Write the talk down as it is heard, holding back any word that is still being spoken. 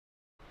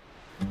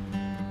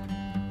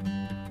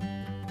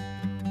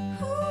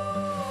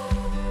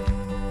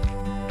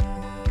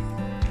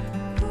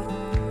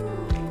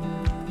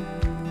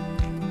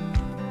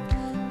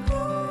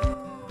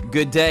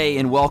Good day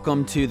and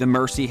welcome to the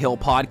Mercy Hill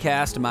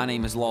Podcast. My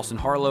name is Lawson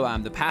Harlow.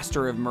 I'm the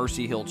pastor of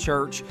Mercy Hill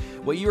Church.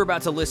 What you're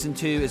about to listen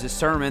to is a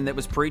sermon that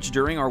was preached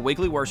during our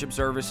weekly worship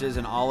services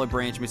in Olive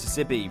Branch,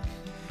 Mississippi.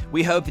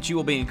 We hope that you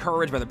will be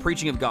encouraged by the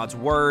preaching of God's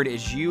Word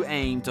as you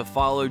aim to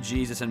follow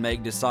Jesus and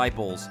make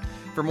disciples.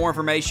 For more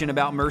information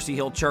about Mercy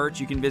Hill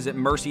Church, you can visit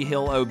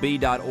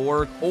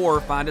mercyhillob.org or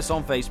find us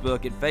on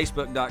Facebook at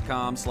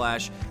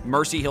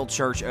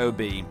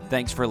facebook.com/mercyhillchurchob.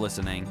 Thanks for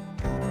listening.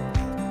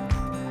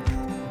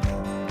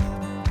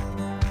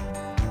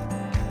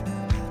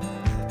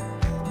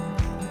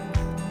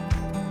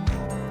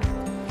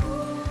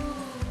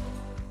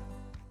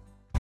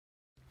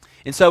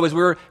 And so as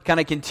we're kind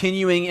of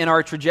continuing in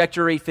our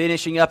trajectory,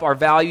 finishing up our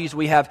values,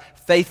 we have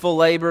faithful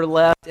labor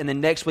left, and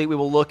then next week we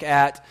will look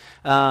at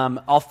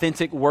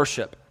authentic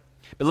worship.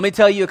 But let me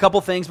tell you a couple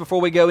things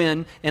before we go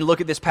in and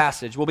look at this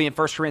passage. We'll be in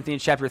 1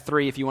 Corinthians chapter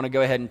 3 if you want to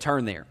go ahead and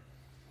turn there.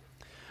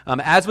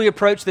 As we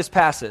approach this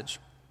passage,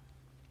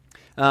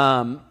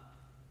 I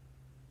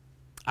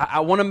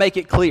want to make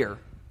it clear,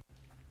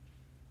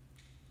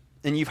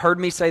 and you've heard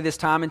me say this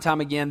time and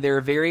time again, there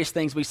are various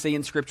things we see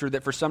in Scripture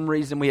that for some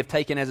reason we have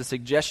taken as a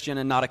suggestion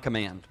and not a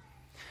command.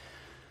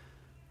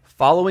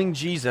 Following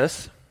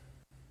Jesus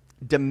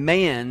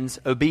demands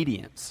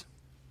obedience.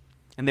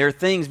 And there are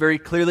things very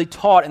clearly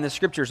taught in the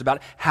Scriptures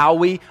about how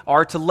we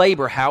are to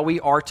labor, how we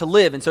are to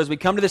live. And so as we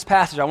come to this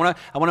passage, I want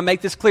to make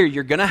this clear.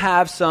 You're going to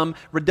have some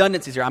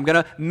redundancies here. I'm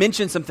going to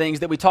mention some things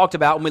that we talked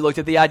about when we looked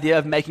at the idea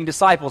of making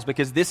disciples,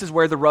 because this is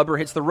where the rubber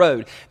hits the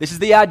road. This is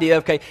the idea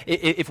of, okay,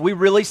 if we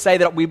really say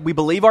that we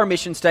believe our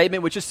mission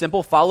statement, which is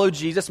simple, follow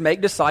Jesus,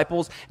 make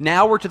disciples,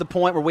 now we're to the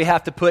point where we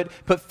have to put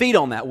feet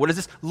on that. What does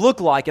this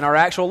look like in our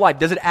actual life?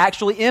 Does it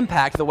actually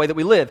impact the way that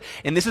we live?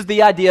 And this is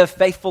the idea of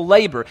faithful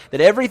labor,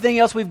 that everything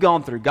else we've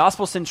gone through,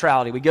 gospel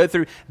centrality, we go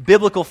through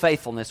biblical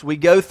faithfulness, we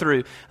go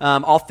through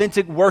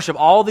authentic worship,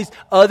 all these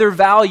other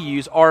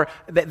values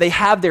they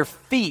have their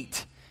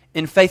feet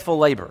in faithful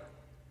labor.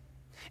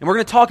 And we're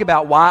going to talk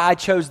about why I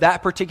chose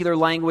that particular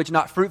language,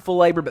 not fruitful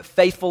labor, but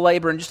faithful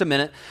labor in just a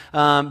minute.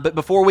 But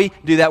before we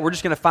do that, we're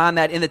just going to find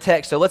that in the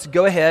text. So let's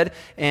go ahead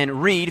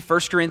and read 1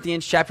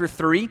 Corinthians chapter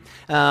 3.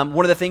 One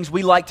of the things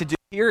we like to do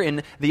here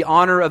in the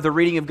honor of the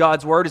reading of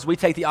God's Word is we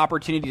take the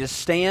opportunity to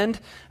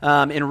stand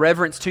in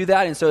reverence to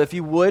that. And so if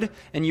you would,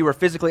 and you are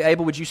physically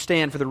able, would you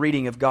stand for the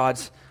reading of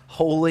God's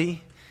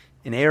holy,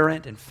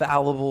 inerrant,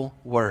 infallible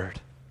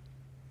Word?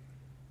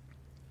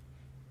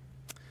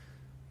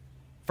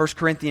 1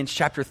 Corinthians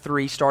chapter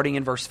 3, starting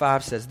in verse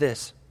 5, says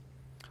this: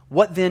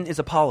 "What then is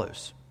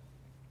Apollos?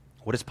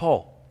 What is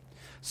Paul?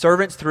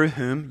 Servants through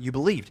whom you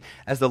believed,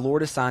 as the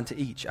Lord assigned to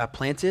each. I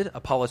planted,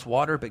 Apollos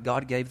watered, but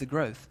God gave the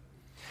growth.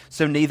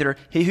 So neither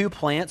he who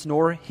plants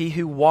nor he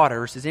who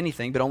waters is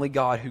anything, but only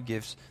God who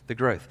gives the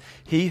growth.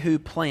 He who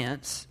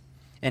plants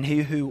and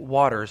he who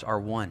waters are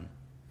one.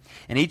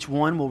 And each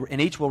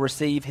will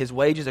receive his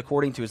wages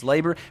according to his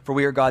labor, for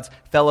we are God's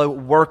fellow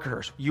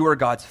workers. You are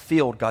God's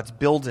field, God's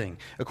building,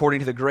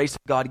 according to the grace of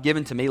God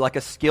given to me. Like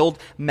a skilled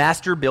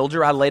master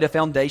builder, I laid a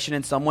foundation,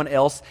 and someone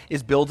else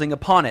is building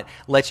upon it.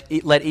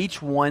 Let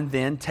each one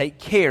then take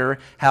care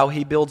how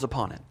he builds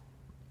upon it."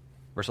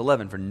 Verse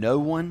 11, "For no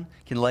one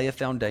can lay a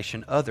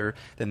foundation other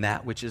than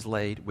that which is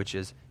laid, which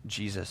is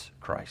Jesus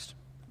Christ."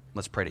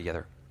 Let's pray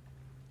together.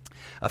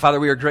 Father,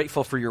 we are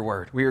grateful for your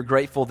word. We are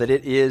grateful that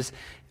it is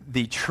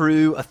the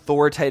true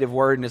authoritative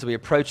word. And as we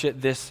approach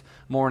it this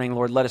morning,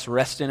 Lord, let us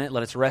rest in it.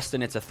 Let us rest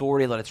in its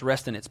authority. Let us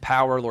rest in its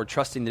power. Lord,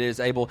 trusting that it is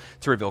able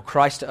to reveal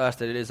Christ to us,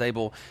 that it is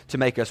able to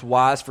make us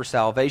wise for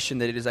salvation,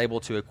 that it is able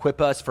to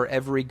equip us for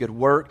every good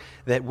work,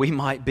 that we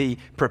might be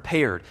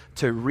prepared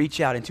to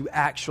reach out and to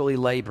actually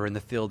labor in the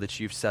field that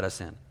you've set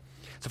us in.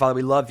 So, Father,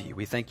 we love you.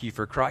 We thank you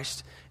for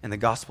Christ and the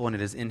gospel, and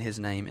it is in his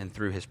name and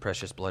through his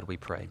precious blood we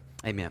pray.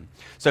 Amen.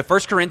 So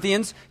 1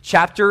 Corinthians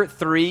chapter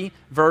 3,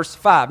 verse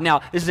 5.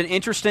 Now, this is an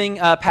interesting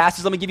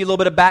passage. Let me give you a little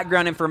bit of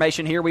background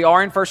information here. We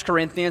are in 1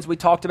 Corinthians. We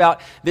talked about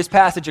this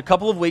passage a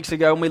couple of weeks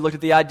ago when we looked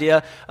at the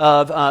idea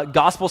of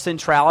gospel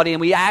centrality,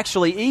 and we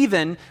actually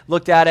even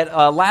looked at it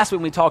last week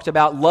when we talked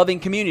about loving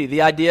community,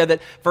 the idea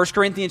that 1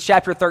 Corinthians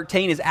chapter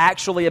 13 is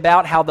actually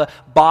about how the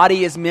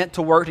body is meant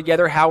to work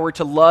together, how we're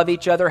to love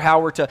each other, how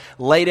we're to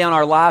lay down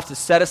our lives, to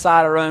set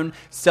aside our own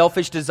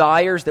selfish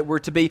desires, that we're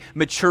to be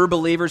mature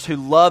believers who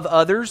love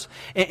others.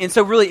 And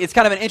so really, it's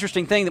kind of an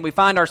interesting thing that we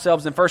find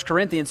ourselves in 1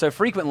 Corinthians so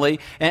frequently.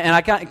 And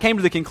I came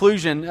to the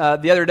conclusion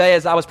the other day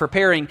as I was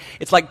preparing,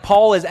 it's like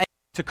Paul is aiming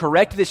to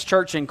correct this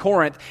church in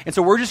Corinth. And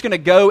so we're just going to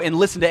go and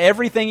listen to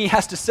everything he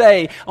has to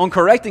say on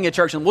correcting a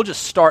church, and we'll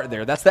just start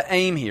there. That's the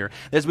aim here.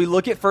 As we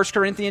look at 1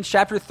 Corinthians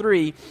chapter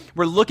 3,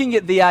 we're looking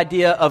at the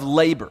idea of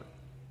labor.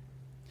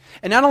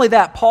 And not only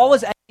that, Paul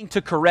is aiming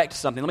to correct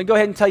something. Let me go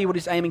ahead and tell you what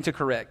he's aiming to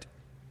correct.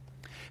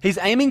 He's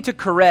aiming to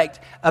correct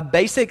a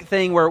basic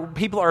thing where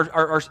people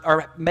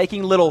are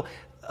making little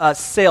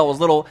cells,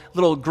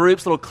 little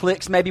groups, little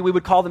cliques, maybe we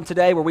would call them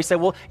today, where we say,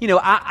 well, you know,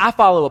 I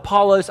follow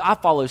Apollos, I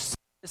follow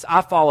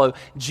I follow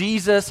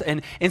Jesus,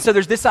 and so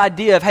there's this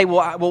idea of, hey,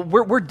 well,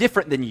 we're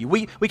different than you.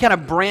 We kind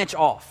of branch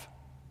off.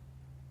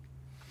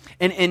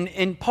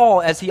 And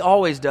Paul, as he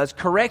always does,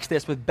 corrects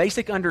this with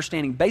basic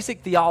understanding,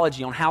 basic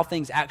theology on how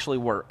things actually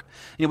work.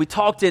 We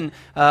talked when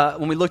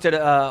we looked at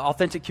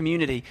authentic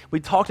community,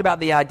 we talked about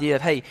the idea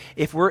of, hey,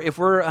 if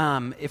we're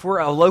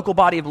a local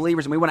body of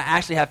believers and we want to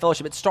actually have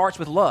fellowship, it starts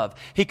with love.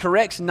 He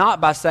corrects not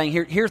by saying,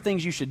 here are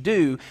things you should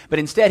do, but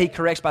instead he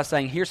corrects by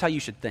saying, here's how you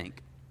should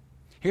think.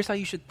 Here's how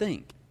you should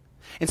think.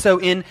 And so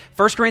in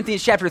 1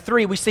 Corinthians chapter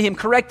 3, we see him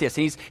correct this.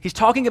 He's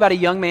talking about a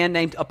young man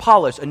named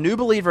Apollos, a new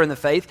believer in the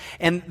faith,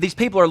 and these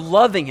people are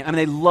loving him. I mean,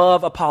 they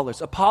love Apollos.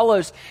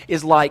 Apollos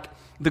is like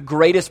the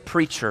greatest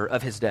preacher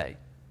of his day.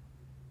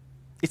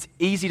 It's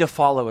easy to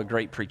follow a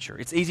great preacher.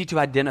 It's easy to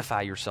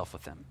identify yourself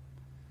with them.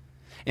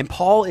 And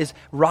Paul is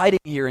writing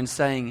here and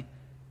saying,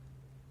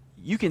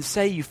 you can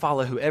say you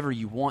follow whoever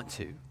you want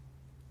to.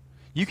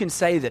 You can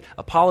say that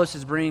Apollos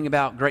is bringing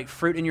about great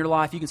fruit in your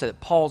life. You can say that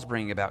Paul's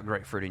bringing about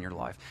great fruit in your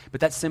life. But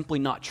that's simply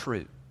not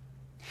true.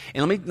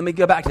 And let me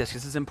go back to this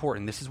because this is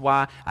important. This is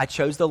why I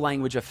chose the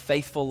language of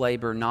faithful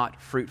labor,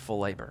 not fruitful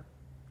labor.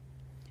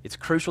 It's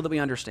crucial that we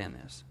understand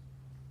this.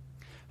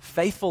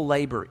 Faithful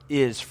labor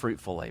is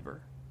fruitful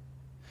labor.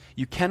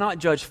 You cannot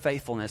judge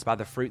faithfulness by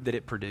the fruit that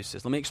it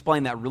produces. Let me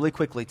explain that really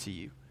quickly to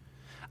you.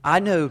 I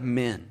know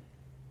men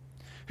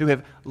who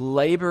have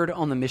labored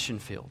on the mission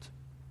field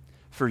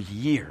for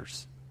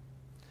years.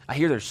 I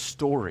hear their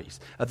stories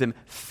of them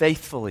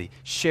faithfully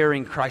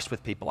sharing Christ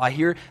with people. I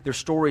hear their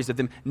stories of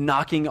them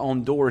knocking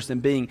on doors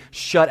and being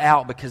shut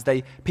out because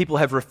people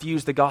have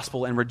refused the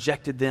gospel and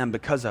rejected them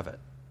because of it.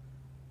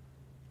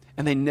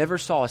 And they never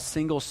saw a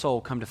single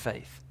soul come to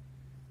faith.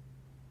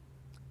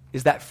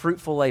 Is that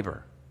fruitful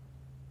labor?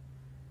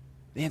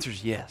 The answer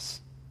is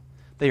yes.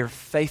 They are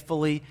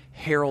faithfully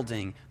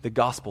heralding the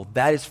gospel.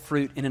 That is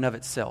fruit in and of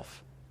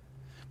itself.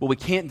 What we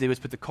can't do is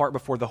put the cart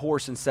before the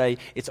horse and say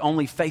it's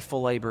only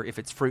faithful labor if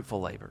it's fruitful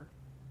labor.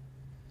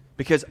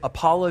 Because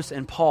Apollos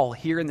and Paul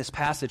here in this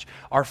passage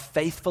are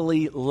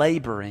faithfully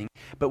laboring,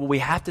 but what we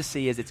have to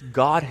see is it's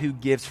God who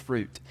gives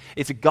fruit.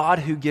 It's God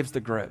who gives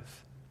the growth.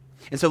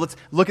 And so let's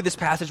look at this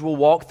passage. We'll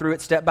walk through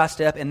it step by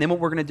step, and then what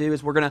we're going to do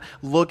is we're going to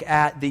look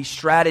at the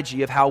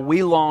strategy of how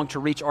we long to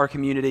reach our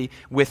community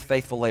with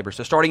faithful labor.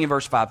 So starting in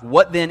verse 5,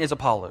 what then is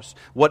Apollos?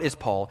 What is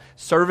Paul?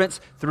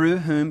 Servants through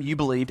whom you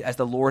believed as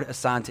the Lord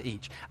assigned to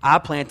each. I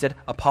planted,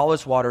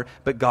 Apollos watered,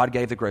 but God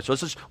gave the growth. So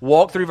let's just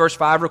walk through verse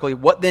 5 real quickly.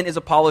 What then is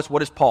Apollos?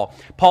 What is Paul?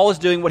 Paul is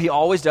doing what he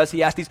always does.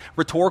 He asks these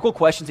rhetorical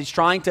questions. He's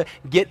trying to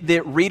get the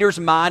reader's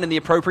mind in the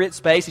appropriate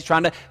space. He's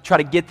trying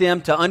to get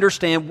them to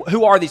understand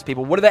who are these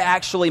people? What do they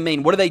actually mean?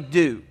 What do they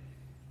do?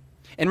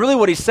 And really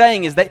what he's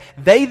saying is that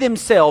they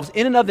themselves,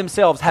 in and of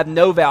themselves, have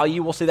no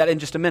value. We'll see that in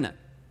just a minute.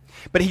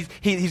 But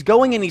he's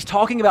going and he's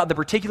talking about the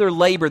particular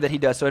labor that he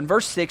does. So in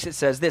verse 6 it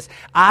says this,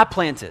 I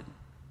planted.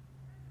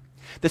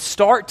 The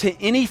start to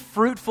any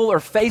fruitful or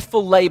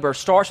faithful labor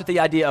starts with the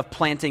idea of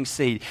planting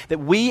seed. That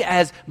we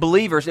as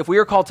believers, if we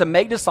are called to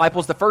make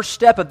disciples, the first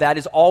step of that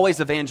is always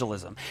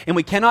evangelism. And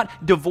we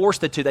cannot divorce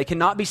the two. They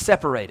cannot be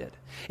separated.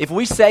 If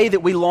we say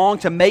that we long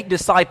to make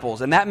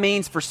disciples, and that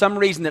means for some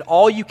reason that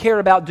all you care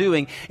about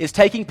doing is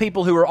taking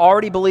people who are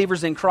already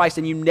believers in Christ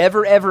and you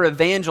never ever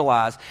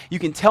evangelize, you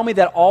can tell me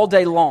that all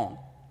day long.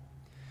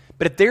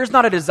 But if there's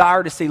not a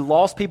desire to see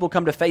lost people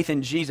come to faith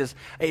in Jesus,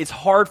 it's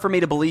hard for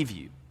me to believe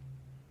you.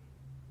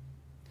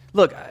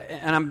 Look,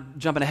 and I'm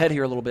jumping ahead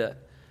here a little bit.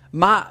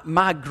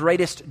 My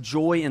greatest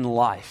joy in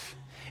life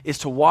is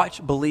to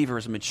watch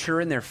believers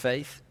mature in their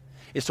faith,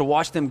 is to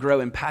watch them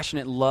grow in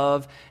passionate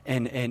love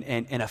and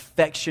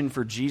affection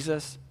for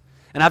Jesus.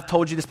 And I've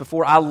told you this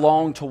before, I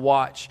long to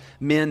watch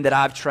men that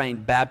I've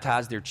trained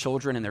baptize their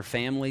children and their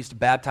families, to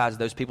baptize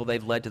those people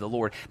they've led to the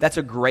Lord. That's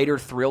a greater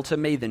thrill to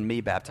me than me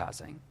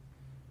baptizing.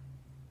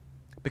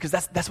 Because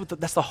that's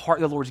the heart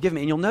the Lord's given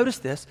me. And you'll notice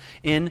this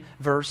in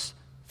verse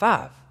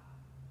 5.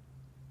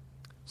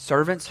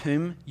 Servants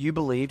whom you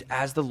believed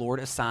as the Lord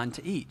assigned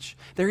to each.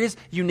 There is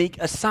unique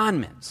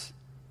assignments.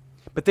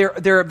 But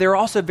there are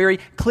also very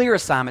clear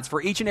assignments for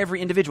each and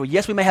every individual.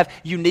 Yes, we may have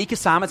unique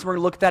assignments. We're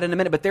going to look at that in a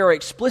minute. But there are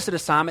explicit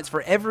assignments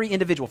for every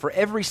individual, for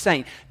every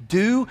saint.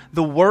 Do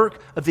the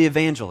work of the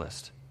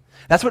evangelist.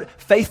 That's what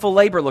faithful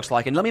labor looks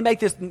like. And let me make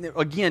this,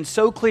 again,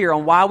 so clear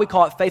on why we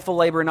call it faithful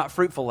labor and not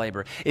fruitful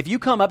labor. If you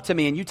come up to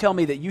me and you tell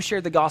me that you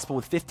shared the gospel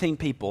with 15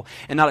 people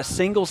and not a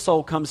single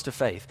soul comes to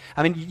faith,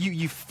 I mean,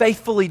 you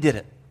faithfully did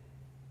it.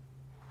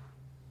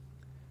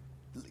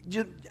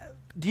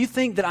 Do you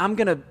think that I'm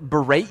going to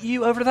berate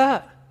you over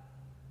that?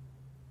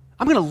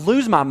 I'm going to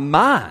lose my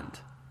mind.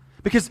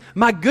 Because,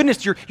 my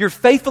goodness, you're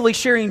faithfully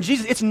sharing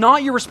Jesus. It's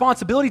not your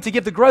responsibility to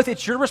give the growth.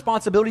 It's your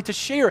responsibility to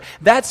share.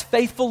 That's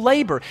faithful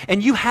labor.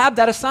 And you have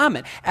that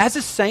assignment. As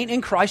a saint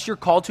in Christ, you're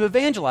called to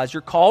evangelize.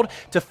 You're called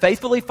to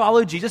faithfully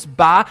follow Jesus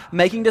by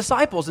making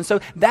disciples. And so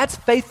that's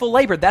faithful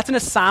labor. That's an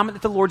assignment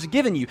that the Lord's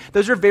given you.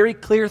 Those are very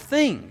clear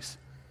things.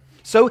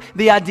 So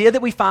the idea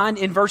that we find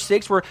in verse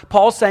 6 where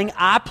Paul's saying,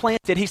 I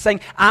planted, he's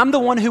saying, I'm the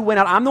one who went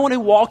out. I'm the one who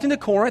walked into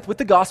Corinth with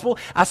the gospel.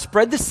 I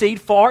spread the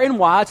seed far and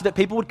wide so that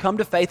people would come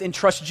to faith and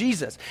trust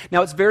Jesus.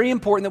 Now, it's very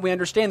important that we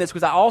understand this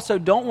because I also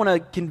don't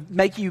want to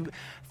make you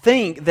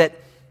think that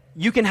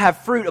you can have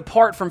fruit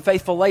apart from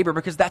faithful labor,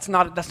 because that's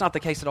not the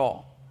case at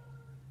all.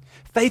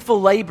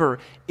 Faithful labor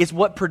is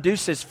what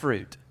produces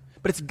fruit,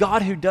 but it's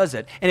God who does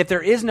it. And if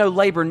there is no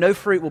labor, no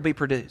fruit will be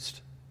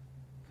produced.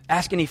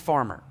 Ask any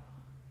farmer.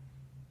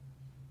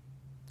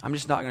 I'm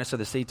just not going to sow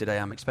the seed today.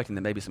 I'm expecting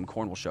that maybe some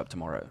corn will show up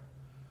tomorrow.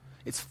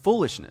 It's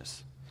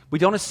foolishness. We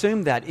don't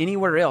assume that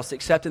anywhere else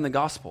except in the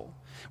gospel,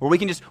 where we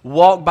can just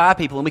walk by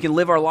people and we can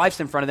live our lives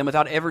in front of them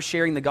without ever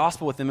sharing the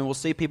gospel with them, and we'll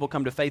see people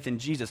come to faith in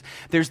Jesus.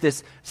 There's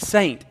this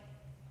saint.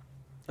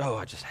 Oh,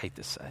 I just hate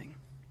this saying.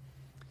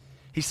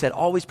 He said,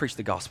 always preach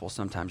the gospel,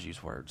 sometimes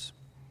use words.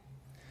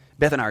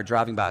 Beth and I were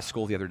driving by a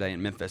school the other day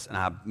in Memphis,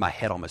 and my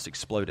head almost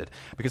exploded,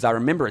 because I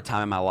remember a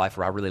time in my life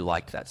where I really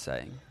liked that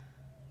saying.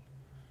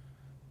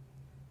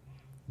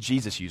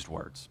 Jesus used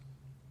words.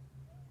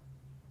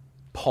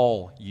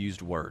 Paul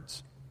used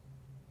words.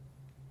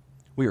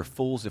 We are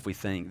fools if we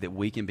think that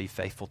we can be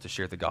faithful to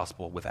share the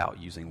gospel without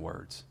using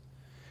words.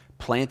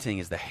 Planting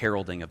is the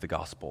heralding of the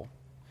gospel.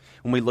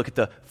 When we look at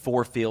the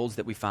 4 fields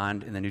that we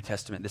find in the New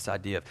Testament, this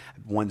idea of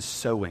one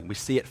sowing, we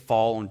see it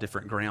fall on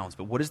different grounds.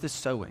 But what is this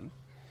sowing?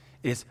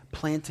 It is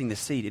planting the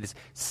seed. It is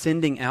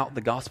sending out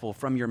the gospel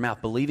from your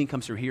mouth. Believing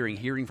comes through hearing,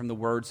 hearing from the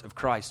words of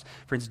Christ.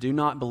 Friends, do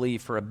not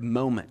believe for a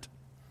moment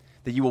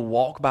that you will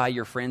walk by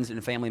your friends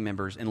and family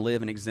members and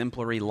live an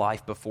exemplary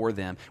life before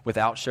them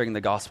without sharing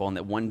the gospel, and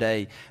that one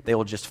day they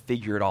will just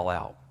figure it all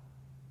out.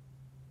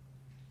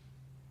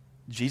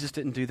 Jesus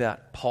didn't do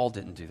that. Paul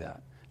didn't do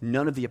that.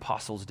 None of the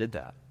apostles did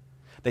that.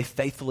 They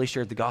faithfully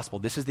shared the gospel.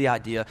 This is the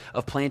idea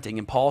of planting.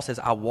 And Paul says,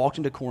 I walked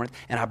into Corinth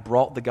and I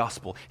brought the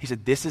gospel. He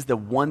said, this is the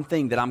one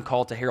thing that I'm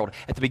called to herald.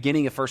 At the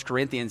beginning of 1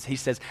 Corinthians, he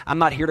says, I'm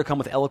not here to come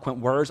with eloquent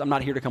words. I'm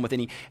not here to come with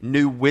any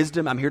new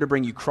wisdom. I'm here to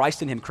bring you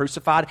Christ and him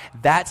crucified.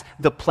 That's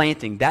the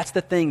planting. That's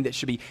the thing that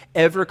should be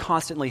ever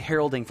constantly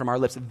heralding from our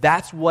lips.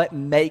 That's what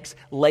makes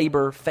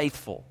labor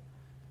faithful.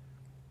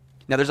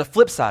 Now, there's a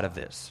flip side of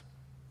this,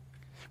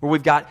 where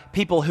we've got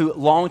people who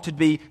long to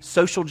be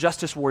social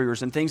justice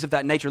warriors and things of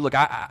that nature. Look,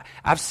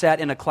 I've sat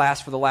in a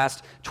class for the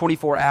last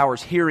 24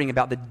 hours hearing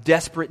about the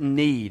desperate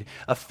need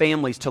of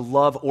families to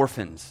love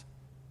orphans.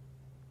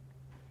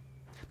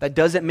 That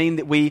doesn't mean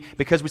that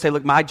because we say,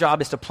 look, my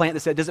job is to plant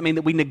this, it doesn't mean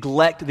that we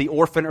neglect the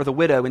orphan or the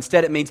widow.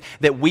 Instead, it means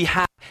that we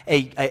have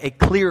a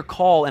clear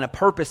call and a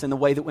purpose in the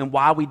way that and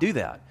why we do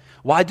that.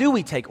 Why do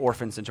we take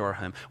orphans into our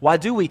home? Why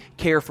do we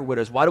care for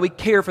widows? Why do we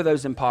care for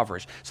those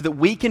impoverished? So that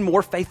we can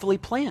more faithfully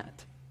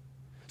plant.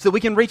 So that we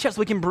can reach out, so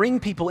we can bring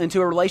people into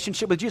a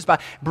relationship with Jesus by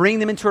bringing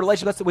them into a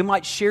relationship so that we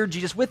might share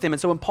Jesus with them.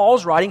 And so when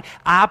Paul's writing,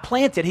 I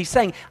planted, he's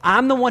saying,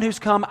 I'm the one who's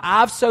come,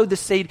 I've sowed the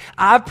seed,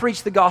 I've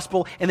preached the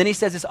gospel, and then he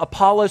says this,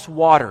 Apollos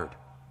watered.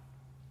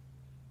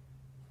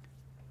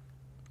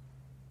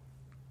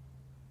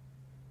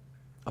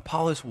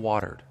 Apollos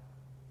watered.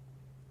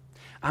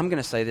 I'm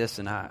going to say this,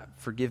 and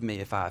forgive me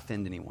if I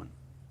offend anyone.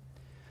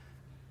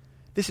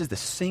 This is the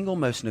single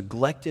most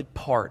neglected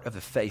part of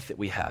the faith that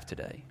we have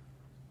today.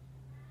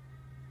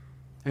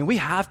 I mean, we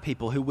have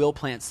people who will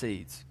plant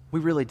seeds.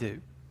 We really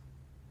do.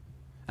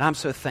 And I'm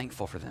so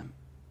thankful for them.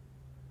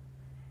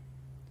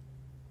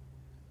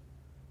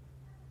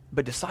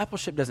 But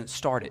discipleship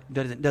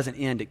doesn't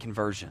end at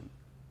conversion.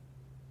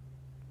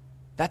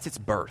 That's its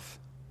birth.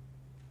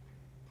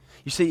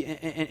 You see,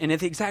 and at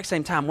the exact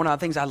same time, one of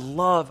the things I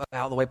love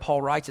about the way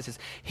Paul writes this is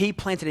he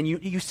planted, and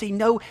you see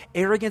no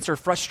arrogance or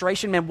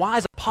frustration. Man, why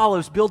is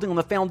Apollos building on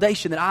the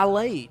foundation that I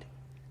laid?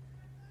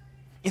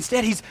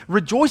 Instead, he's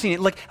rejoicing.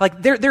 Like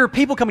there are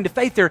people coming to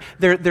faith.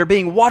 They're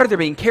being watered. They're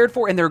being cared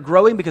for, and they're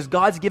growing because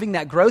God's giving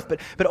that growth.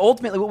 But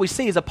ultimately, what we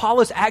see is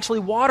Apollos actually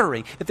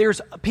watering. That there's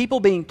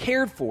people being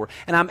cared for,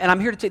 and I'm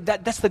here to tell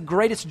you that's the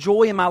greatest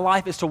joy in my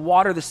life, is to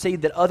water the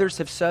seed that others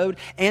have sowed,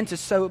 and to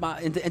sow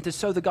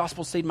the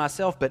gospel seed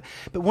myself. But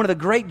one of the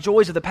great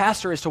joys of the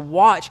pastor is to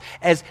watch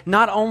as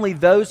not only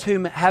those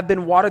whom have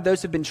been watered,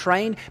 those who've been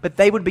trained, but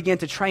they would begin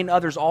to train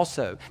others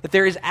also. That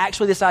there is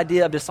actually this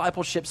idea of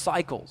discipleship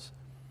cycles.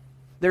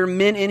 There are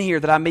men in here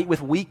that I meet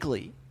with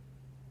weekly.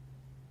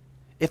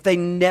 If they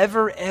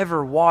never,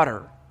 ever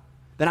water,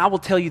 then I will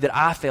tell you that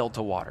I failed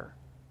to water.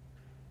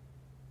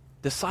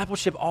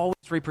 Discipleship always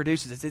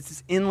reproduces. It's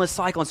this endless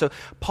cycle. And so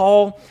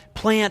Paul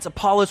plants,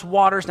 Apollos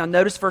waters. Now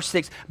notice verse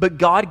 6, but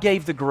God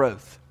gave the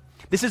growth.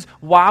 This is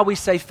why we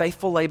say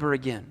faithful labor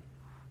again.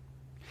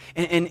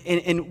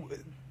 And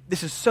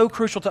this is so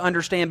crucial to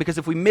understand, because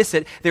if we miss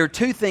it, there are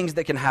two things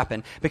that can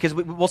happen. Because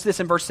we'll see this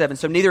in verse 7.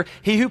 So neither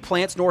he who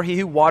plants nor he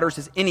who waters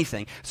is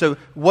anything. So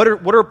what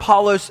are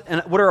Apollos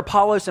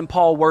and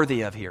Paul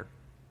worthy of here?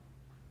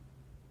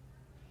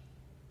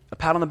 A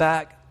pat on the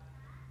back?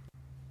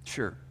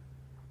 Sure.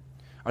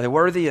 Are they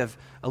worthy of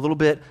a little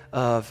bit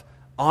of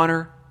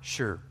honor?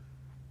 Sure.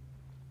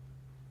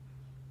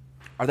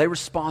 Are they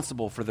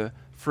responsible for the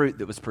fruit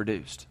that was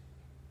produced?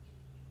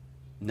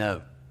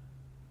 No,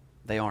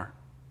 they aren't.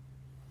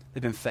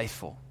 They've been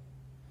faithful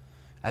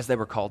as they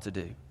were called to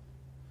do.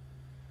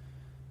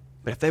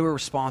 But if they were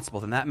responsible,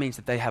 then that means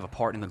that they have a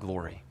part in the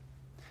glory,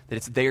 that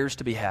it's theirs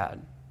to be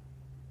had.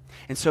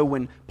 And so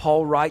when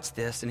Paul writes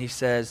this and he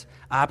says,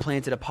 I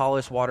planted,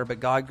 Apollos watered, but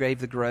God gave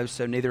the growth,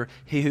 so neither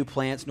he who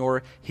plants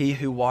nor he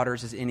who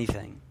waters is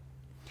anything.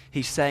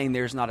 He's saying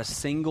there's not a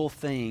single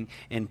thing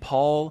in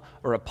Paul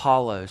or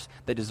Apollos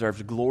that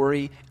deserves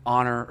glory,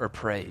 honor, or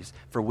praise,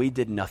 for we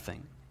did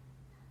nothing.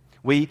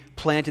 We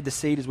planted the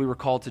seed as we were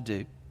called to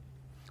do.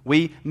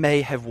 We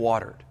may have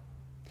watered.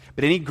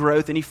 But any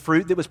growth, any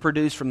fruit that was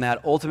produced from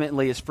that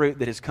ultimately is fruit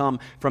that has come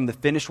from the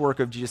finished work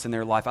of Jesus in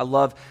their life. I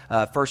love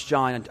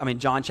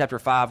John chapter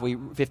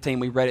 15,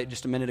 we read it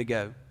just a minute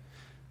ago.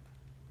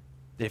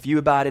 That if you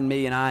abide in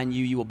me and I in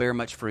you, you will bear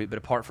much fruit, but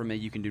apart from me,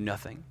 you can do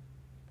nothing.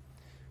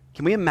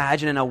 Can we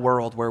imagine in a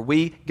world where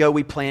we go,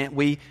 we plant,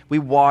 we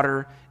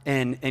water,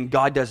 and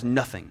God does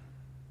nothing?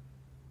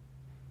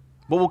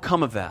 What will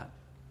come of that?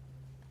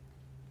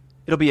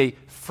 It'll be a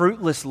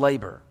fruitless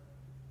labor.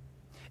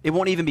 It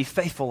won't even be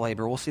faithful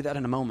labor. We'll see that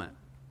in a moment.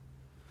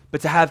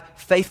 But to have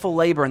faithful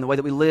labor in the way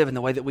that we live, in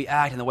the way that we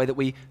act, in the way that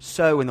we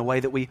sow, in the way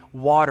that we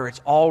water,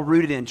 it's all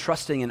rooted in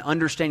trusting and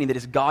understanding that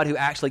it's God who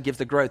actually gives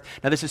the growth.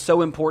 Now, this is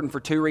so important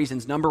for two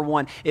reasons. Number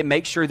one, it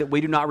makes sure that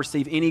we do not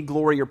receive any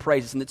glory or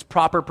praise. And it's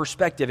proper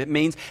perspective. It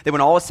means that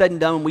when all is said and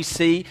done, when we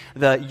see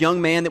the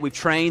young man that we've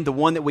trained, the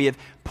one that we have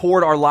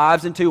poured our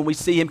lives into, and we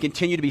see him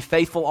continue to be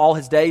faithful all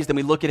his days, then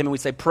we look at him and we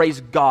say,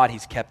 praise God,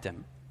 he's kept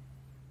him.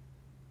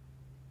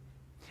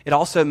 It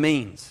also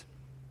means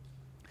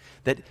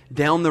that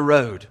down the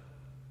road,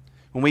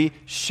 when we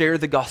share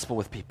the gospel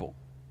with people,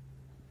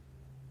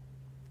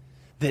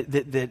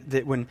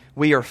 that when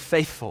we are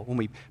faithful, when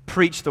we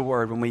preach the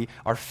word, when we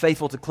are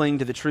faithful to cling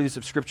to the truths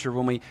of Scripture,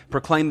 when we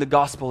proclaim the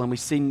gospel and we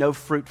see no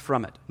fruit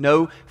from it,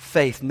 no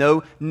faith,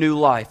 no new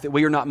life, that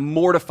we are not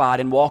mortified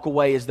and walk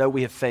away as though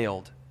we have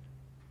failed.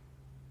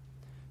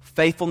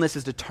 Faithfulness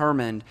is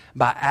determined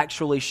by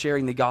actually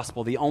sharing the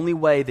gospel. The only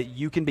way that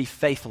you can be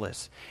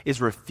faithless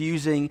is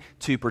refusing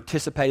to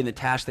participate in the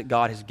task that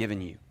God has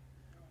given you.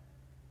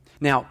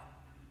 Now,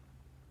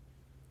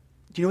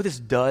 do you know what this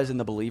does in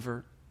the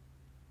believer?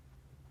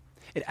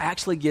 It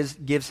actually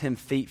gives him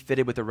feet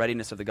fitted with the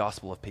readiness of the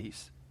gospel of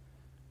peace.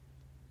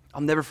 I'll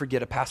never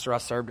forget a pastor I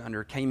served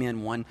under came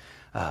in one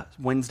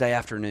Wednesday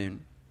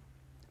afternoon,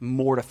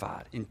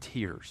 mortified, in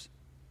tears.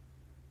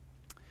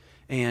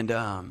 And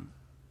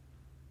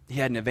he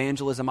had an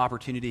evangelism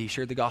opportunity. He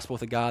shared the gospel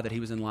with a guy that he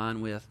was in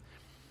line with.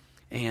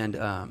 And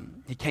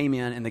he came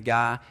in, and the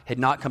guy had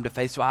not come to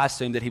faith, so I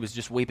assumed that he was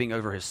just weeping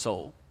over his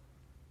soul.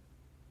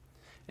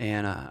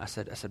 And I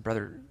said,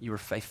 brother, you were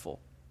faithful.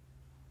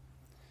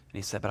 And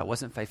he said, but I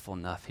wasn't faithful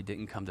enough. He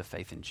didn't come to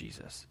faith in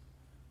Jesus.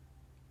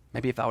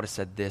 Maybe if I would have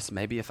said this,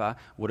 maybe if I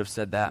would have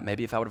said that,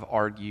 maybe if I would have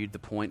argued the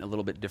point a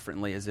little bit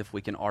differently, as if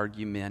we can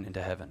argue men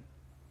into heaven.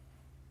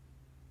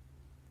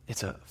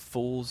 It's a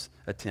fool's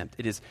attempt.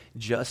 It is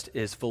just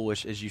as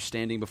foolish as you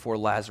standing before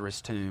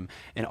Lazarus' tomb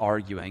and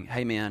arguing,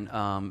 hey man,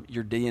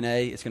 your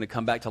DNA is going to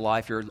come back to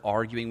life. You're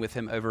arguing with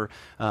him over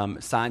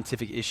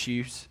scientific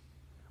issues,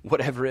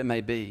 whatever it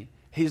may be.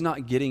 He's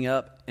not getting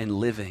up and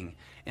living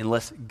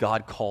unless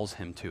God calls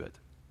him to it.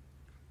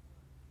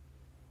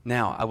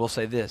 Now, I will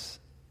say this.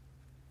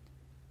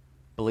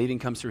 Believing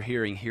comes through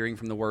hearing, hearing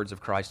from the words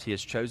of Christ. He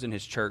has chosen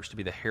his church to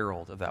be the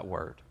herald of that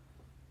word.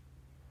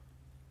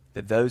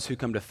 That those who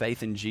come to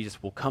faith in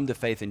Jesus will come to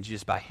faith in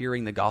Jesus by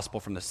hearing the gospel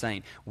from the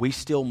saint. We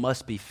still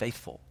must be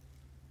faithful.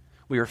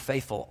 We are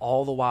faithful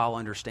all the while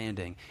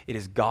understanding it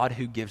is God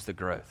who gives the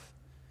growth.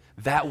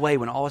 That way,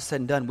 when all is said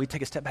and done, we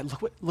take a step back.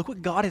 Look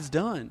what God has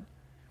done.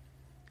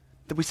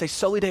 That we say,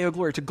 Soli Deo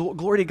Gloria,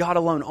 glory to God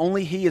alone.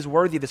 Only He is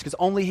worthy of this, because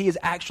only He is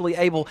actually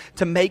able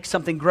to make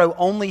something grow.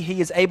 Only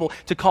He is able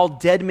to call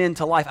dead men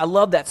to life. I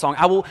love that song.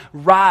 I will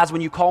rise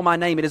when you call my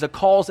name. It is a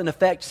cause and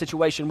effect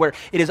situation where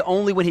it is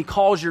only when He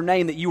calls your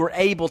name that you are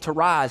able to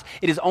rise.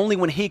 It is only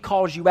when He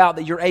calls you out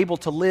that you're able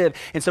to live.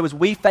 And so as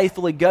we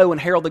faithfully go and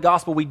herald the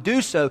gospel, we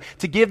do so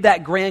to give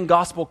that grand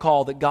gospel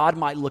call that God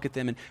might look at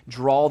them and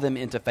draw them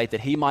into faith, that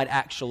He might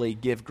actually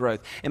give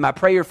growth. And my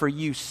prayer for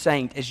you,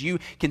 saint, as you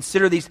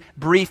consider these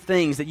brief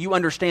things, that you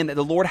understand that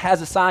the Lord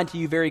has assigned to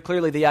you very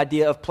clearly the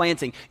idea of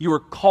planting. You are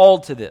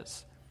called to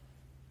this.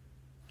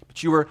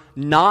 But you are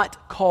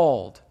not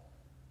called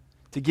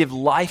to give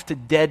life to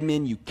dead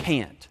men. You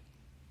can't.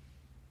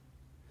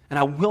 And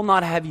I will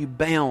not have you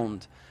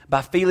bound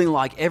by feeling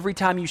like every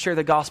time you share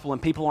the gospel and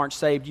people aren't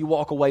saved, you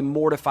walk away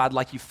mortified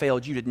like you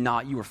failed. You did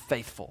not. You were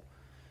faithful.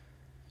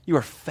 You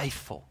are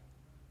faithful.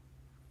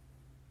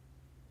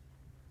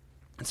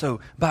 And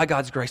so, by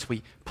God's grace,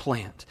 we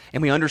plant.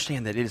 And we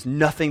understand that it is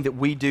nothing that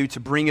we do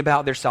to bring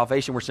about their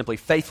salvation. We're simply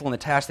faithful in the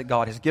task that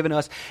God has given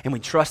us. And we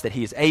trust that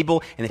He is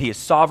able and that He is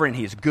sovereign and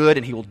He is good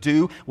and He will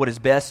do what is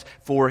best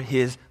for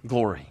His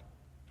glory.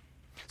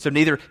 So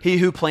neither he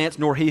who plants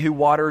nor he who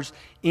waters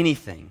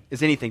anything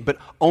is anything, but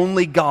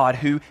only God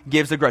who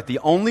gives the growth. The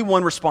only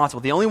one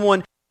responsible, the only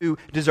one who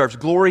deserves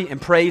glory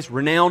and praise,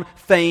 renown,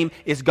 fame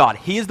is God.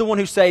 He is the one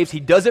who saves. He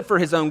does it for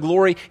his own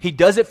glory. He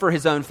does it for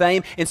his own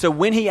fame. And so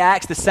when he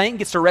acts, the saint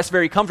gets to rest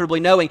very comfortably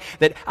knowing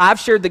that I've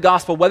shared the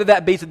gospel, whether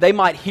that be that they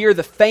might hear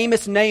the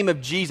famous name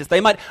of Jesus. They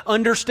might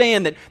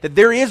understand that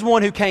there is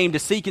one who came to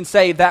seek and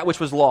save that which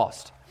was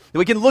lost. That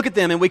we can look at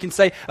them and we can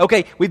say,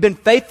 okay, we've been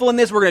faithful in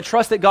this. We're going to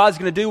trust that God's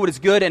going to do what is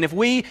good. And if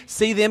we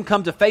see them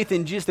come to faith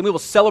in Jesus, then we will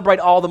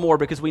celebrate all the more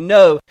because we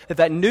know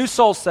that new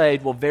soul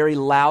saved will very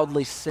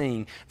loudly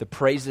sing the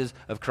praises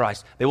of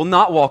Christ. They will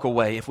not walk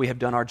away if we have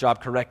done our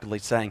job correctly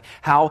saying,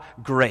 how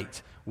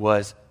great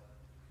was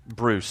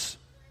Bruce?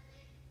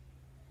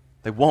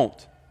 They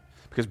won't,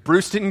 because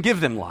Bruce didn't give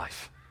them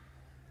life.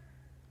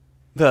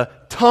 The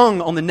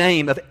tongue on the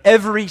name of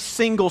every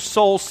single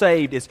soul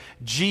saved is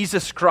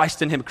Jesus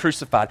Christ and Him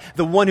crucified,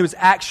 the one who is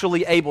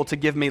actually able to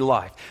give me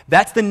life.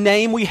 That's the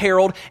name we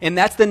herald, and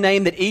that's the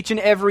name that each and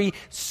every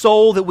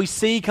soul that we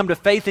see come to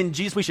faith in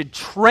Jesus, we should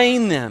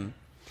train them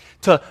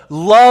to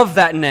love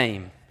that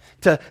name,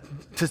 to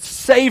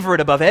savor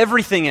it above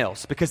everything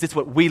else, because it's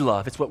what we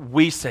love, it's what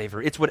we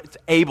savor, it's what it's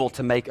able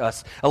to make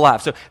us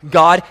alive. So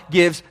God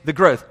gives the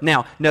growth.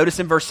 Now, notice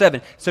in verse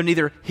 7, so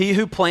neither he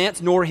who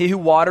plants nor he who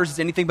waters is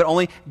anything, but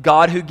only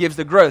God who gives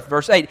the growth.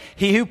 Verse 8,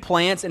 he who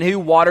plants and he who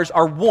waters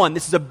are one.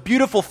 This is a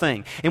beautiful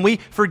thing, and we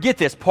forget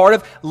this. Part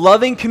of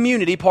loving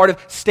community, part of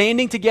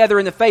standing together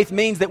in the faith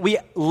means that we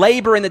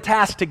labor in the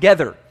task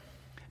together.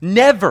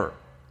 Never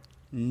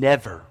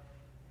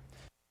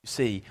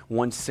see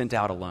one sent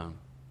out alone.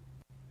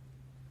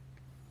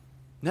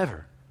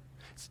 Never.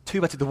 It's too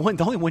bad. The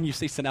only one you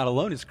see sent out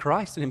alone is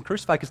Christ and Him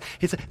crucified, because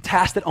it's a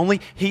task that only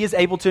He is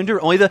able to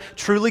endure. Only the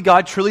truly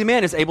God, truly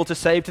man is able to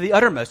save to the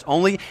uttermost.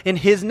 Only in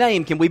His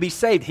name can we be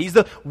saved. He's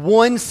the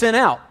one sent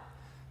out.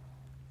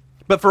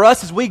 But for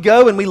us, as we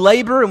go and we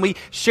labor and we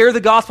share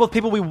the gospel with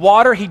people, we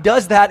water, He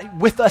does that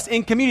with us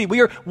in community.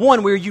 We are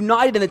one. We are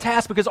united in the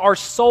task because our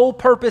sole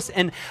purpose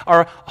and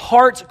our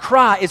heart's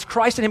cry is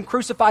Christ and Him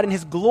crucified in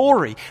His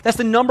glory. That's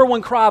the number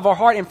one cry of our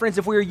heart. And friends,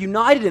 if we are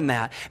united in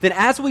that, then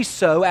as we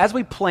sow, as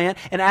we plant,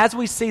 and as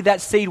we see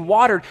that seed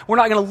watered, we're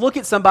not going to look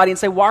at somebody and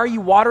say, why are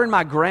you watering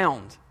my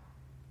ground?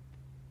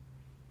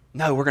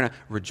 No, we're going to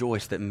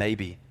rejoice that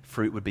maybe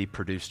fruit would be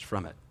produced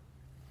from it.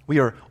 We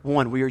are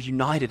one. We are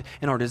united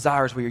in our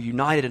desires. We are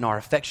united in our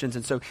affections.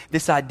 And so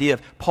this idea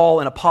of Paul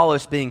and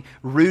Apollos being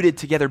rooted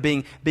together,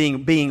 being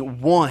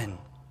one,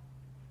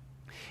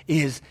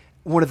 is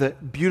one of the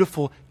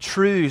beautiful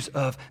truths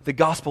of the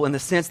gospel in the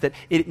sense that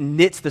it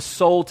knits the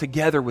soul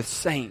together with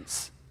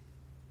saints.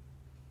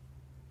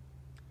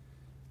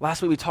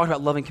 Last week we talked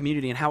about loving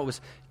community and how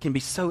it can be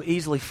so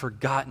easily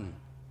forgotten.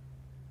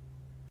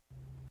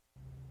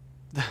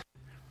 Have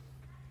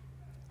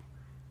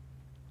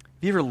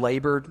you ever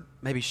labored,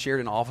 maybe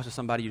shared an office with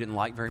somebody you didn't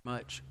like very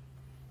much?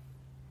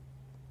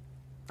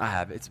 I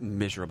have. It's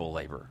miserable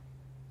labor.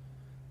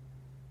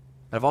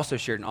 But I've also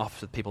shared an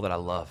office with people that I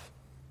love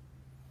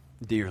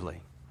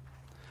dearly.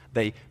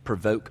 They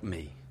provoke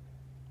me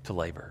to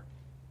labor.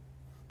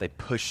 They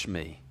push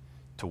me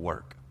to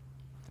work.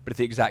 But at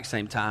the exact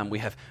same time, we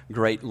have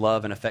great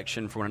love and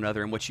affection for one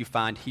another. And what you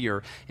find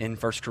here in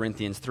 1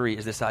 Corinthians 3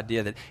 is this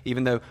idea that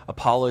even though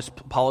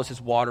Apollos is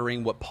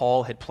watering what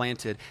Paul had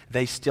planted,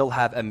 they still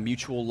have a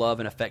mutual love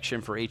and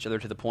affection for each other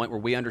to the point where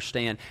we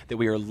understand that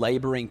we are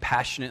laboring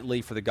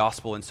passionately for the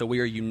gospel. And so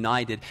we are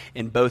united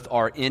in both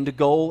our end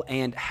goal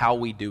and how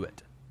we do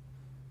it.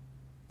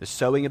 The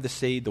sowing of the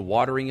seed, the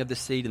watering of the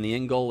seed, and the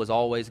end goal is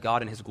always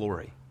God and His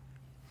glory.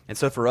 And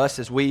so for us,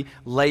 as we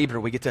labor,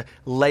 we get to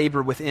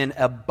labor within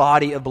a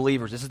body of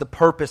believers. This is the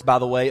purpose, by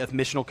the way, of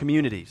missional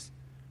communities.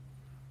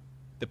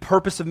 The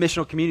purpose of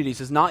missional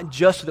communities is not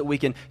just so that we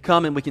can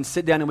come and we can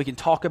sit down and we can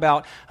talk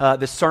about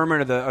the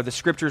sermon or the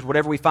scriptures,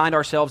 whatever we find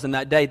ourselves in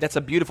that day. That's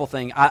a beautiful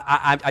thing.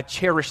 I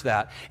cherish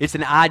that. It's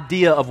an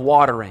idea of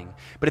watering.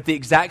 But at the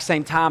exact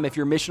same time, if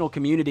your missional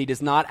community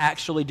does not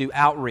actually do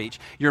outreach,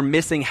 you're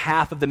missing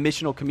half of the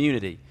missional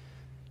community.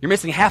 You're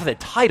missing half of the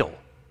title.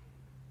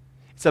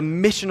 It's a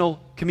missional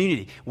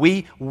community.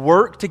 We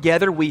work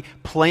together, we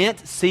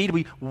plant seed,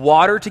 we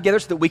water together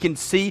so that we can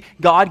see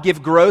God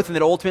give growth and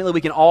that ultimately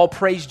we can all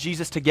praise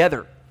Jesus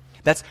together.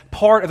 That's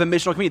part of a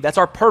missional community. That's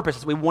our purpose.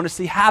 That's what we want to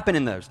see happen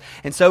in those.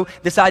 And so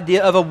this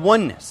idea of a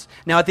oneness.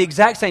 Now at the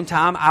exact same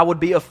time, I would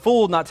be a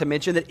fool not to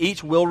mention that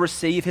each will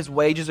receive his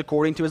wages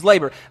according to his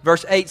labor.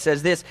 Verse 8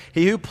 says this,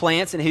 he who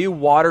plants and he who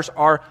waters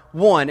are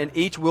one, and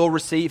each will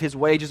receive his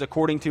wages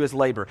according to his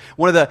labor.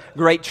 One of the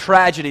great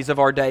tragedies of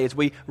our day is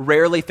we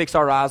rarely fix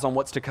our eyes on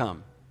what's to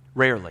come.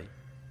 Rarely.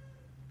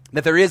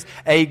 That there is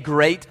a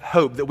great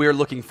hope that we are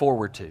looking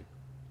forward to.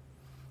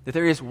 That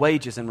there is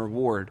wages and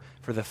reward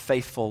for the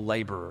faithful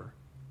laborer.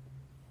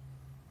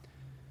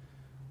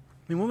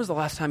 I mean, when was the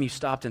last time you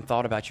stopped and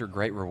thought about your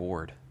great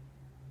reward?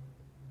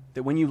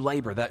 That when you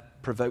labor,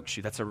 that provokes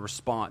you. That's a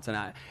response. And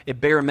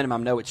at bare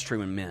minimum, I know it's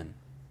true in men.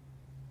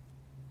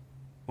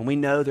 When we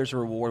know there's a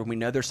reward, when we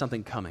know there's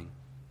something coming,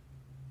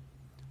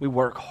 we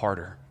work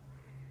harder.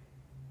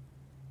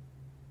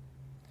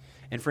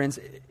 And friends,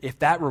 if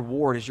that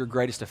reward is your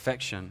greatest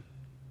affection,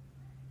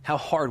 How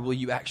hard will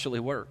you actually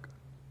work?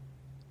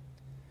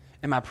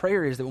 And my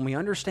prayer is that when we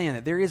understand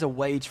that there is a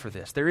wage for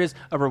this, there is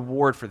a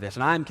reward for this,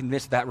 and I am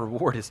convinced that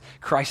reward is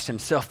Christ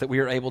himself, that we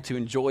are able to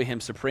enjoy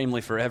him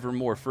supremely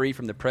forevermore, free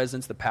from the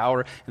presence, the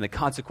power, and the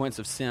consequence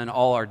of sin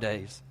all our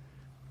days.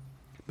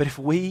 But if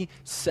we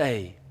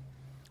say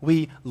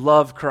we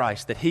love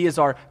Christ, that he is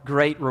our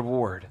great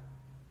reward,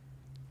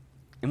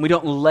 and we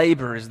don't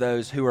labor as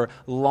those who are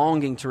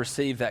longing to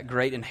receive that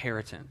great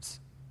inheritance,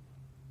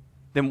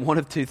 then one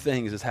of two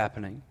things is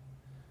happening.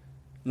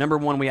 Number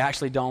one, we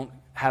actually don't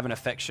have an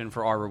affection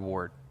for our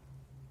reward.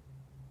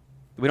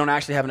 We don't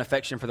actually have an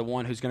affection for the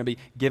one who's going to be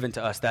given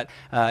to us. That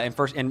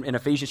in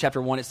Ephesians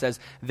chapter 1, it says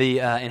the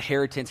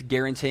inheritance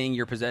guaranteeing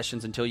your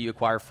possessions until you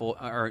acquire full,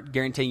 or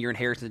guaranteeing your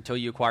inheritance until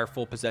you acquire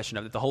full possession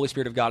of it. The Holy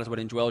Spirit of God is what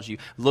indwells you,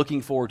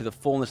 looking forward to the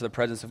fullness of the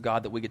presence of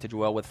God that we get to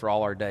dwell with for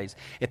all our days.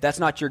 If that's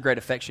not your great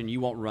affection, you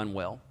won't run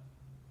well.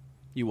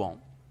 You won't.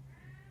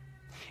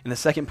 And the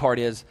second part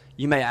is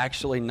you may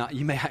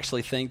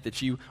actually think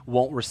that you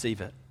won't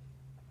receive it.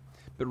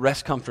 But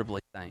rest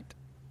comfortably, saint.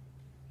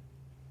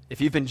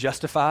 If you've been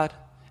justified,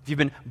 if you've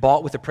been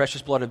bought with the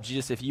precious blood of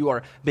Jesus, if you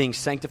are being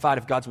sanctified,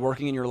 if God's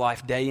working in your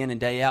life day in and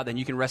day out, then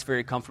you can rest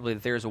very comfortably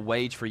that there is a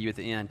wage for you at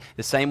the end.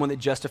 The same one that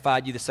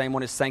justified you, the same one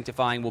that's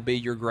sanctifying will be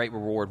your great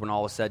reward when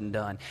all is said and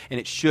done.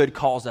 And it should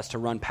cause us to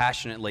run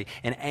passionately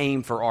and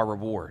aim for our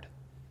reward.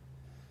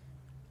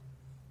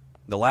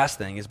 The last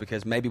thing is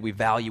because maybe we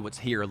value what's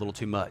here a little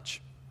too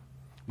much.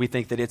 We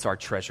think that it's our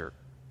treasure.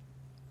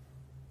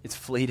 It's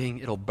fleeting,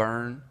 it'll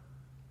burn.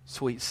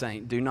 Sweet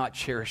saint, do not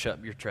cherish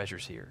up your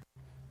treasures here.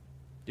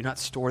 Do not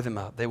store them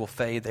up. They will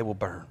fade, they will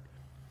burn.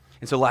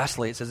 And so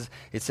lastly,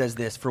 it says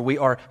this, for we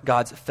are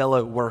God's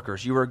fellow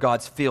workers. You are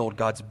God's field,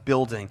 God's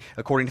building,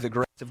 according to the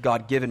grace of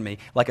God given me.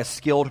 Like a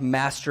skilled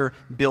master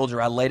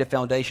builder, I laid a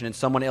foundation and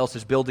someone else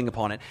is building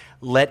upon it.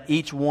 Let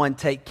each one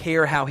take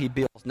care how he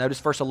builds. Notice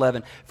verse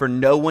 11, for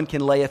no one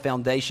can lay a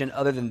foundation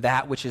other than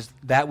that which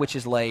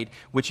is laid,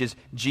 which is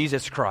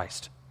Jesus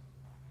Christ.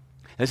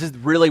 This is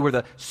really where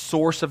the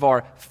source of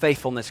our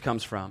faithfulness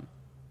comes from.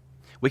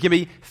 We can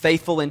be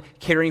faithful in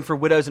caring for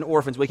widows and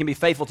orphans. We can be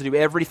faithful to do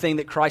everything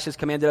that Christ has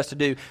commanded us to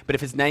do. But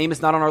if his name is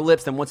not on our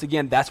lips, then once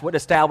again, that's what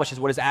establishes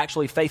what is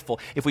actually faithful.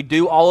 If we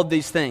do all of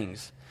these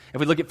things, if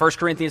we look at 1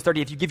 Corinthians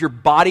 30, if you give your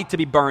body to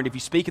be burned, if you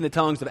speak in the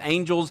tongues of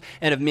angels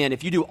and of men,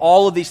 if you do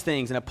all of these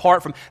things, and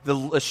apart from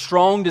the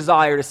strong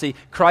desire to see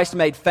Christ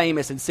made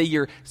famous and see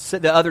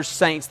the other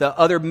saints, the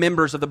other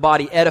members of the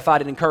body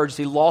edified and encouraged,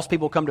 see lost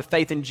people come to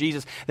faith in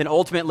Jesus, then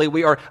ultimately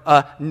we are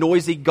a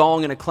noisy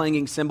gong and a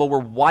clanging cymbal. We're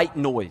white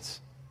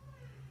noise.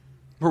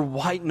 We're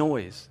white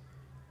noise.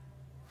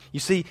 You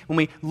see, when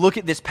we look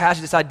at this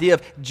passage, this idea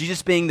of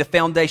Jesus being the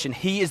foundation,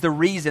 he is the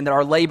reason that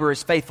our labor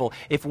is faithful.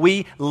 If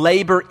we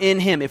labor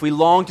in him, if we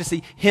long to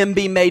see him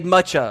be made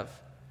much of,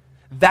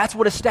 that's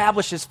what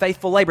establishes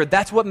faithful labor.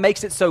 That's what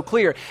makes it so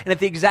clear. And at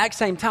the exact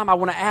same time, I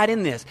want to add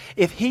in this.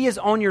 If he is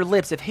on your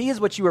lips, if he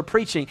is what you are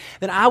preaching,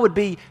 then I would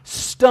be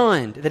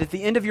stunned that at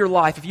the end of your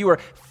life, if you are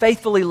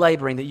faithfully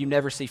laboring, that you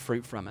never see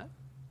fruit from it.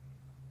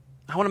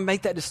 I want to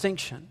make that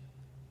distinction.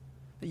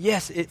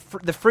 Yes,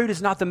 the fruit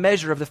is not the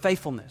measure of the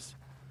faithfulness.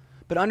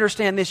 But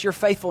understand this, your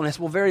faithfulness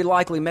will very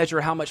likely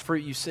measure how much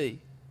fruit you see.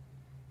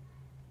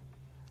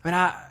 I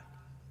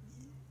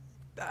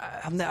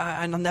mean,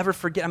 I'll never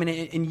forget,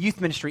 in youth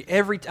ministry,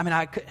 it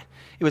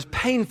was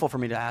painful for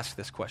me to ask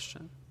this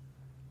question.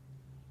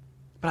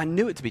 But I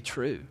knew it to be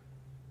true.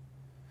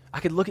 I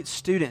could look at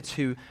students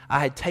who I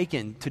had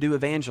taken to do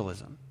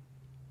evangelism,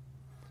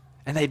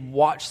 and they'd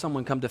watch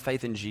someone come to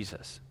faith in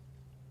Jesus.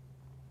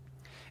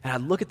 And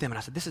I'd look at them and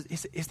I said,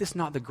 is this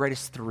not the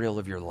greatest thrill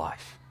of your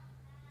life?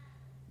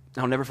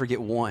 I'll never forget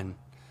one. And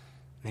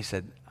he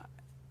said,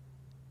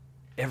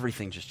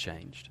 everything just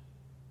changed.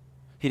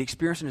 He'd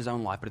experienced in his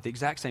own life, but at the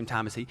exact same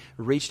time as he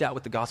reached out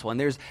with the gospel, and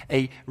there's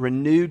a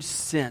renewed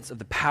sense of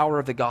the power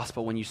of the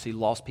gospel when you see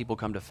lost people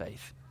come to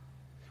faith,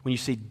 when you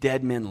see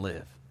dead men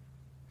live.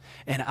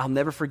 And I'll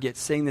never forget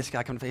seeing this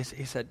guy come to faith.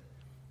 He said,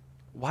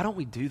 why don't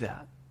we do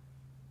that?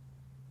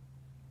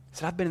 He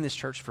said, I've been in this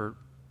church for,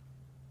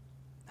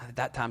 at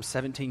that time,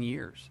 17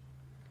 years.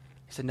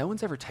 He said, no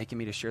one's ever taken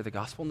me to share the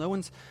gospel.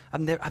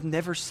 I've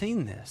never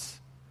seen this.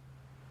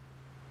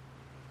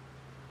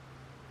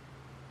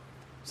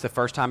 It's the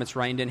first time it's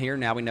rained in here.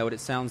 Now we know what it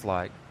sounds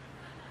like.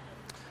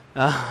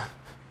 That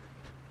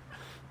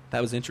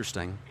was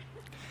interesting.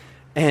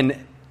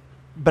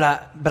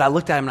 But I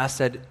looked at him and I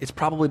said, it's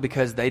probably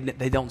because they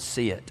don't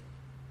see it.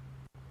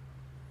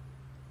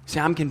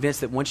 See, I'm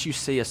convinced that once you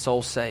see a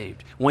soul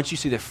saved, once you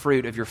see the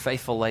fruit of your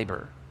faithful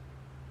labor,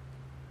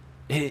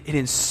 it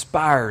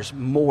inspires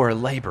more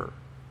labor.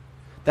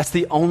 That's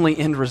the only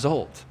end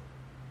result.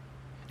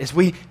 As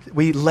we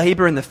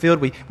labor in the field,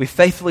 we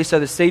faithfully sow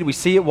the seed, we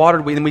see it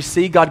watered, then we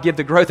see God give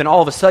the growth, and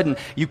all of a sudden,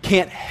 you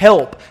can't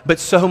help but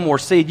sow more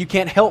seed. You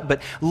can't help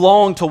but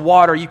long to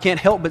water. You can't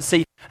help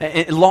but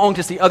long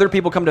to see other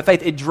people come to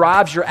faith. It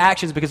drives your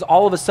actions because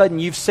all of a sudden,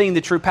 you've seen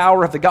the true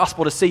power of the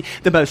gospel to see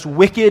the most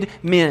wicked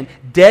men,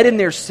 dead in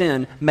their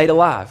sin, made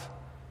alive.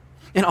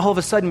 And all of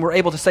a sudden, we're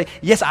able to say,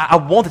 yes, I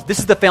want this. This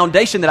is the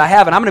foundation that I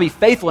have, and I'm going to be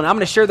faithful, and I'm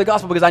going to share the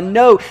gospel because I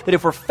know that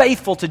if we're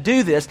faithful to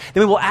do this,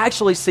 then we will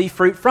actually see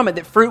fruit from it,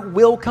 that fruit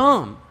will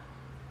come.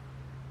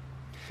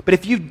 But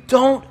if you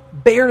don't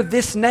bear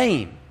this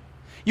name,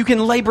 you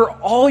can labor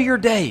all your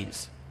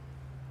days.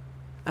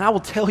 And I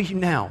will tell you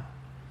now,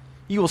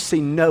 you will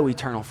see no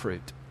eternal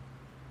fruit.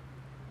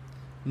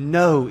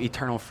 No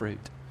eternal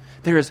fruit.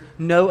 There is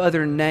no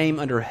other name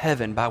under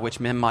heaven by which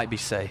men might be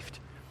saved.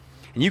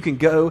 And you can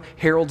go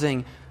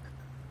heralding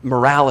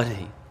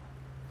morality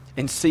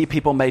and see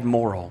people made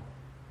moral.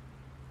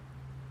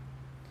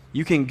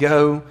 You can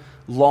go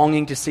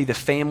longing to see the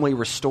family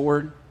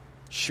restored.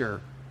 Sure.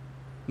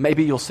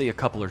 Maybe you'll see a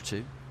couple or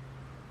two.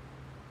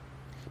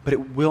 But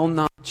it will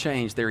not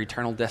change their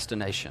eternal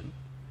destination.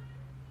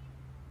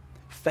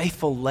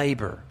 Faithful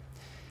labor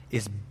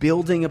is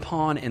building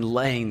upon and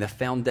laying the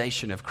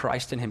foundation of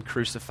Christ and Him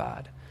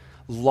crucified,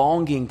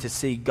 longing to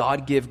see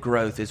God give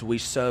growth as we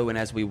sow and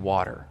as we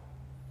water.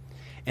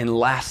 And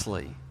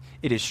lastly,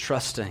 it is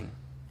trusting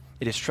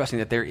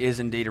that there is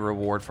indeed a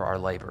reward for our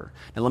labor.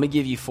 Now let me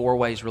give you 4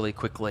 ways really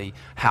quickly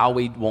how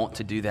we want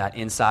to do that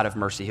inside of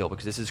Mercy Hill,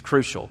 because this is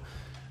crucial.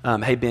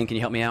 Hey Ben, can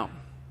you help me out?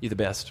 You're the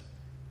best.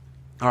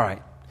 All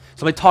right.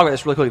 So let me talk about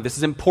this really quickly. This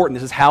is important.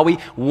 This is how we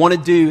want to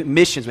do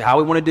missions, how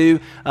we want to do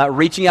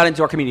reaching out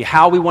into our community,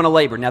 how we want to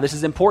labor. Now, this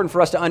is important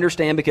for us to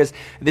understand because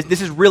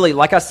this is really,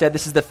 like I said,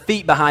 this is the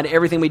feet behind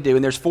everything we do.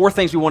 And there's 4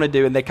 things we want to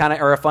do, and they kind of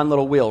are a fun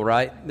little wheel,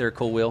 right? They're a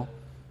cool wheel.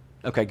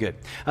 Okay, good.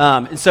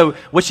 And so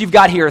what you've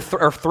got here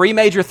are 3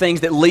 major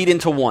things that lead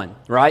into one,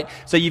 right?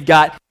 So you've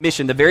got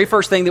mission. The very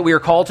first thing that we are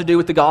called to do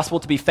with the gospel,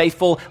 to be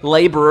faithful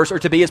laborers, or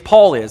to be as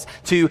Paul is,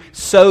 to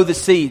sow the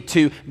seed,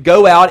 to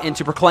go out and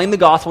to proclaim the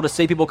gospel, to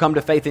see people come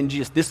to faith in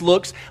Jesus. This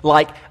looks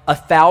like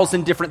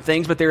 1,000 different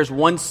things, but there is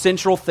one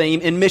central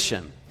theme in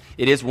mission.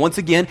 It is, once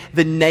again,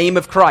 the name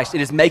of Christ.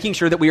 It is making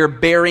sure that we are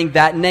bearing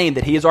that name,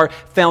 that He is our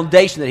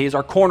foundation, that He is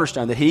our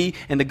cornerstone, that He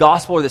and the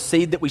gospel are the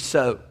seed that we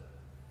sow.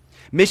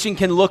 Mission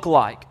can look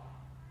like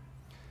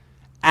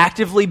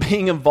actively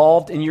being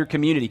involved in your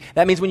community.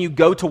 That means when you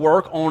go to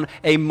work on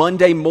a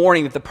Monday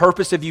morning, that the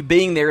purpose of you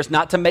being there is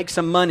not to make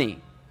some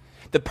money.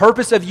 The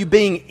purpose of you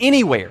being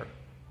anywhere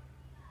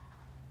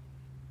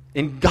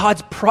in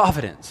God's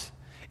providence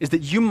is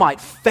that you might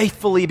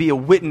faithfully be a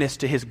witness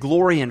to His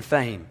glory and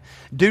fame.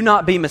 Do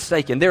not be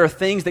mistaken. There are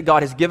things that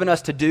God has given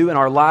us to do in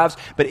our lives,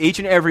 but each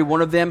and every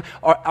one of them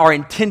are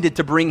intended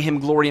to bring Him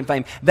glory and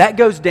fame. That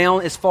goes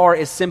down as far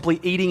as simply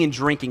eating and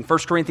drinking. 1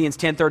 Corinthians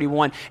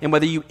 10:31, and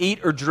whether you eat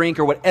or drink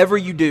or whatever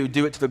you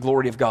do it to the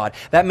glory of God.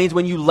 That means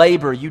when you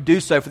labor, you do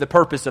so for the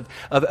purpose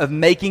of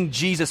making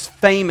Jesus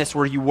famous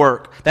where you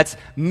work. That's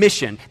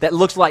mission. That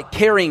looks like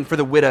caring for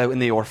the widow and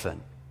the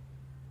orphan.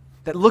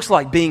 That looks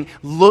like being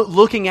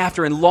looking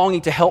after and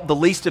longing to help the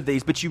least of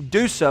these, but you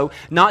do so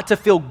not to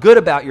feel good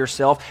about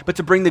yourself, but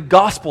to bring the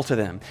gospel to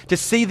them, to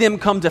see them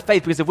come to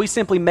faith. Because if we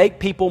simply make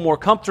people more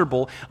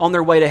comfortable on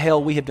their way to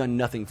hell, we have done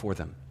nothing for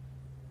them.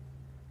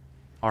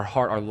 Our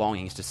heart, our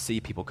longing is to see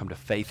people come to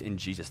faith in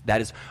Jesus.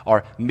 That is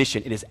our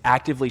mission. It is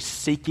actively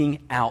seeking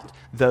out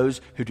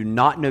those who do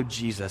not know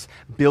Jesus,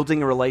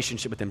 building a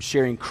relationship with them,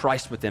 sharing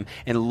Christ with them,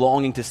 and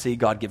longing to see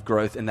God give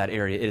growth in that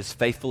area. It is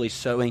faithfully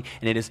sowing,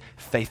 and it is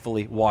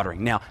faithfully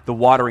watering. Now, the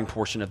watering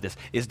portion of this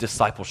is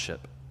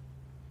discipleship.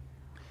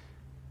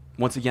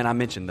 Once again, I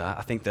mentioned that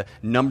I think the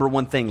number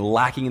one thing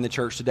lacking in the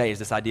church today is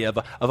this idea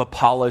of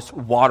Apollos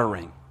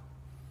watering.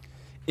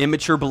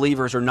 Immature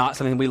believers are not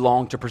something we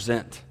long to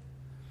present.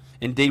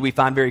 Indeed, we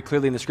find very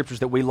clearly in the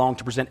Scriptures that we long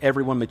to present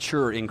everyone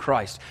mature in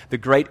Christ. The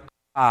great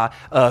cry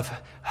of,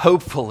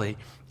 hopefully,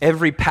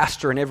 every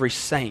pastor and every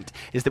saint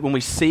is that when we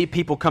see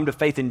people come to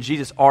faith in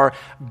Jesus, our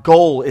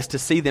goal is to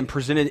see them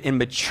presented in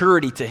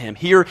maturity to Him.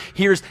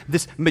 Here's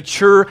this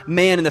mature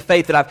man in the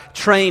faith that I've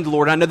trained,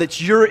 Lord. I know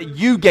that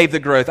you gave the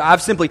growth.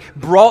 I've simply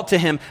brought to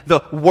him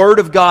the Word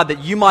of God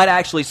that you might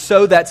actually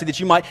sow that so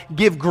that you might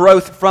give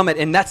growth from it.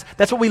 And that's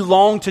what we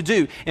long to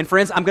do. And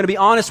friends, I'm going to be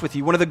honest with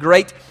you. One of the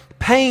great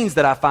pains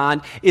that I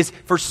find is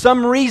for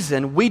some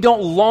reason we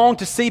don't long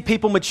to see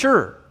people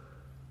mature.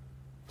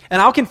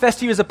 And I'll confess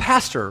to you as a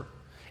pastor,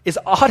 as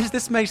odd as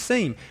this may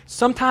seem,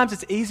 sometimes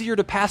it's easier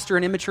to pastor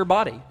an immature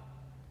body.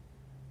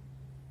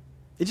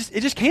 It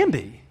just can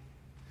be.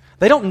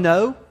 They don't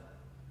know.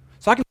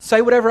 So I can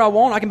say whatever I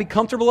want. I can be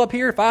comfortable up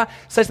here. If I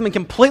say something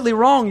completely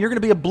wrong, you're going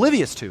to be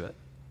oblivious to it.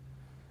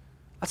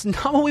 That's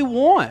not what we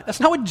want. That's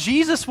not what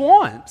Jesus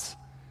wants.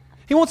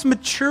 He wants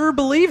mature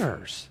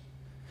believers.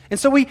 And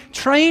so we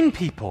train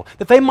people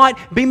that they might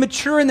be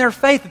mature in their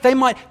faith, that they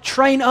might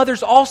train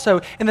others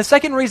also. And the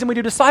second reason we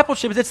do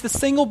discipleship is it's the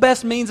single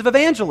best means of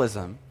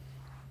evangelism.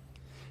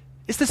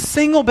 It's the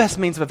single best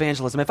means of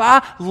evangelism. If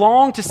I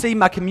long to see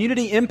my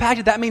community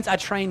impacted, that means I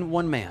train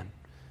 1 man,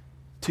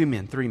 2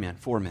 men, 3 men,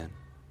 4 men.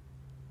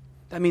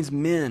 That means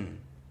men.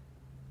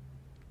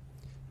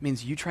 It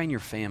means you train your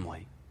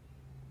family.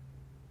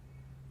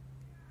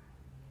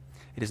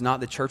 It is not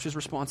the church's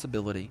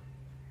responsibility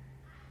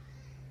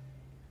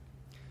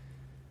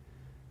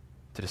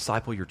to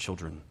disciple your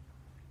children.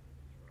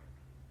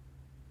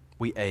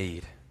 We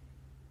aid.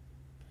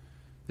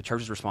 The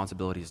church's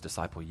responsibility is to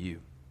disciple you,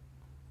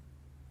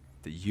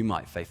 that you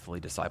might faithfully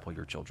disciple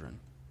your children,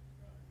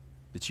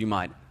 that you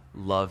might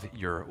love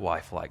your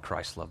wife like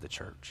Christ loved the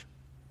church.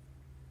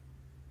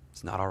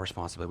 It's not our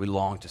responsibility. We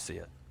long to see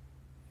it.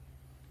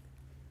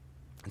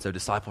 And so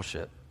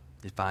discipleship,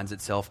 it finds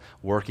itself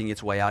working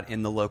its way out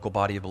in the local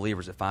body of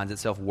believers. It finds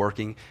itself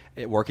working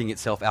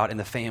itself out in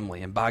the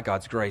family. And by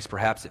God's grace,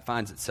 perhaps it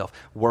finds itself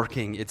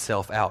working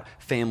itself out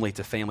family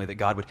to family, that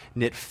God would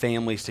knit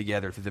families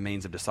together through the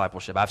means of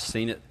discipleship. I've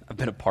seen it. I've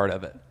been a part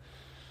of it.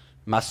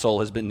 My soul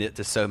has been knit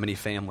to so many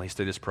families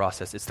through this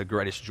process. It's the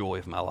greatest joy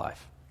of my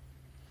life.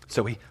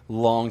 So we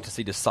long to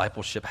see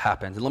discipleship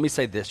happen. And let me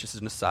say this, just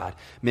as an aside.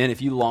 Men,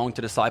 if you long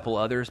to disciple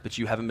others, but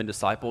you haven't been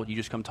discipled, you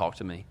just come talk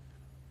to me.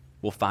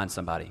 We'll find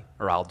somebody,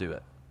 or I'll do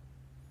it.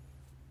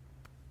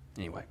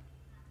 Anyway,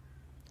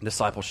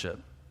 discipleship,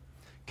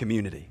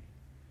 community.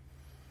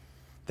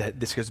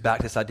 That this goes back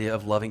to this idea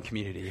of loving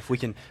community. If we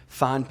can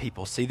find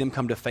people, see them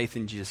come to faith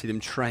in Jesus, see them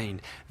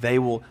trained, they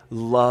will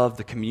love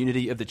the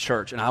community of the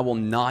church. And I will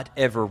not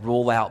ever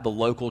rule out the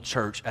local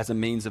church as a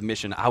means of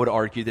mission. I would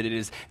argue that it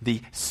is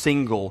the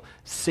single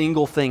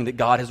thing that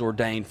God has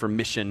ordained for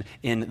mission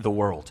in the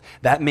world.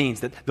 That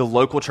means that the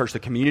local church, the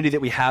community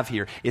that we have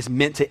here, is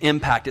meant to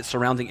impact its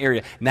surrounding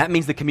area. And that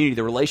means the community,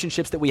 the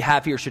relationships that we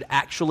have here should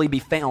actually be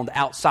found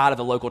outside of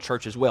the local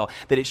church as well.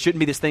 That it shouldn't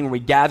be this thing where we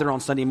gather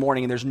on Sunday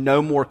morning and there's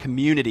no more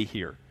community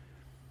here.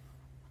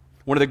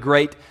 One of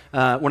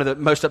the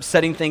most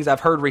upsetting things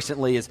I've heard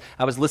recently is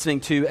I was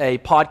listening to a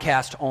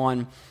podcast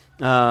on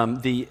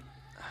the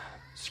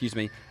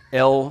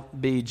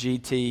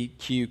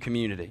LGBTQ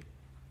community.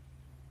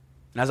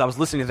 And as I was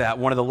listening to that,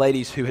 one of the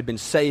ladies who had been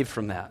saved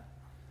from that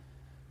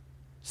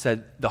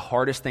said the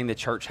hardest thing the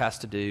church has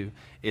to do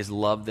is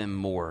love them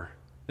more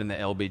than the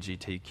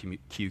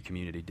LGBTQ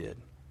community did.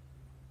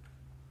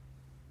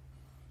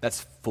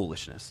 That's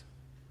foolishness.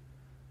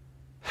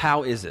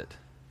 How is it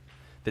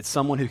that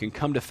someone who can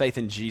come to faith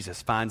in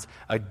Jesus finds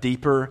a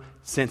deeper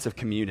sense of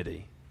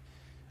community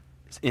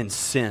in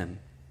sin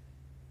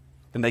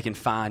than they can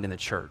find in the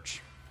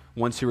church,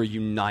 ones who are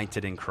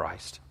united in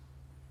Christ?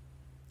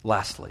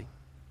 Lastly,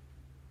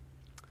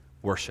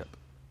 worship.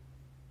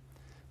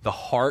 The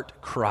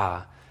heart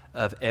cry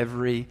of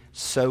every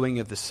sowing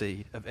of the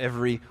seed, of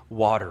every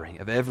watering,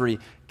 of every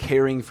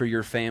caring for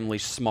your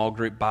family's small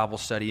group Bible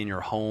study in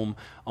your home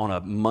on a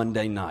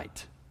Monday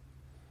night,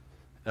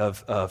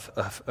 of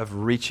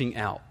reaching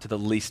out to the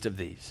least of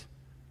these,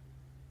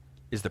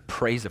 is the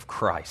praise of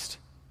Christ.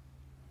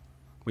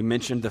 We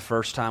mentioned the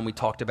first time we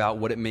talked about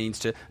what it means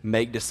to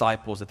make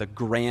disciples, that the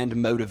grand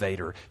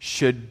motivator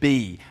should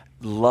be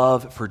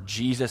love for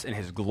Jesus and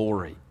His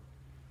glory.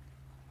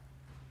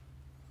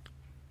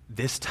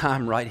 This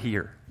time right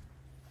here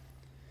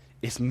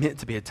is meant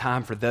to be a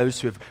time for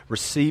those who have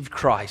received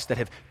Christ, that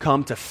have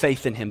come to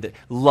faith in Him, that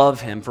love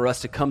Him, for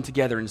us to come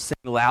together and sing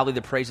loudly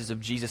the praises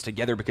of Jesus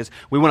together, because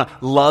we want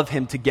to love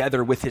Him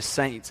together with His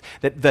saints.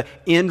 That the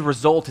end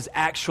result is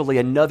actually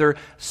another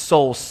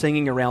soul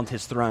singing around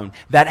His throne.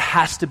 That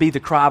has to be the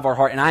cry of our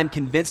heart. And I am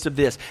convinced of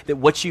this, that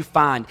what you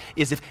find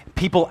is if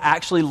people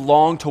actually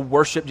long to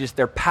worship Jesus,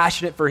 they're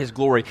passionate for His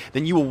glory,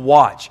 then you will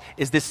watch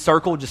as this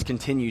circle just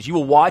continues. You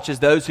will watch as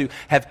those who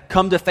have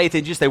come to faith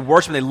in Jesus, they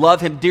worship Him, they love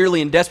Him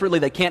dearly and desperately.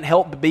 They can't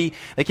help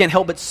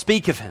but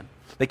speak of Him.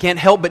 They can't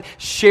help but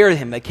share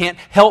Him. They can't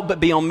help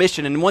but be on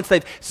mission. And once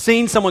they've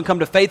seen someone come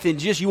to faith in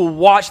Jesus, you will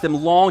watch them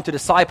long to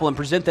disciple and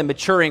present them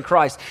mature in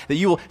Christ. That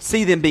you will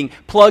see them being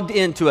plugged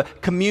into a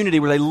community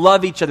where they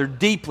love each other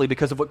deeply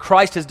because of what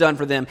Christ has done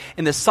for them.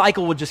 And the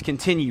cycle will just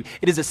continue.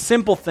 It is a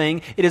simple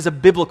thing. It is a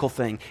biblical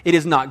thing. It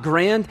is not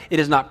grand. It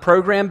is not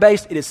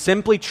program-based. It is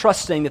simply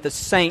trusting that the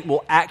saint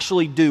will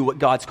actually do what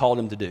God's called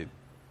him to do.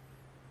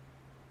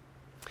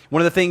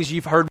 One of the things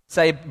you've heard me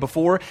say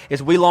before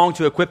is we long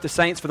to equip the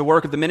saints for the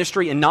work of the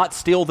ministry and not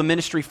steal the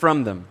ministry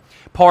from them.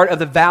 Part of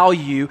the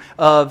value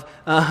of,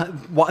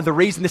 the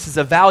reason this is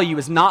a value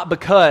is not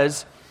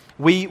because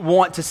we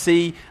want to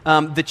see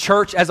the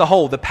church as a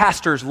whole, the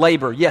pastors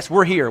labor. Yes,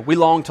 we're here. We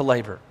long to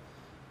labor.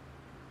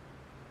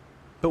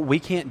 But we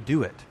can't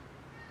do it.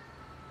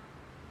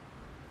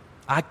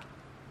 That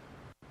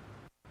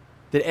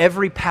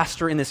every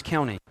pastor in this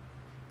county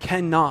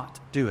cannot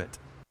do it.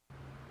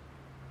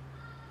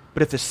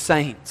 But if the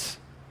saints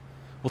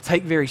will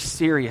take very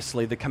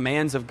seriously the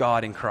commands of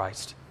God in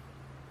Christ,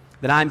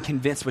 then I'm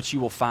convinced what you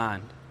will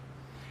find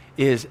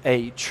is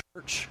a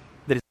church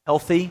that is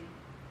healthy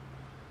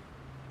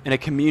and a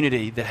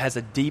community that has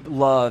a deep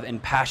love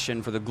and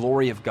passion for the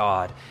glory of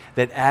God,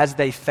 that as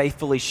they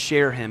faithfully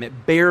share Him,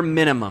 at bare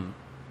minimum,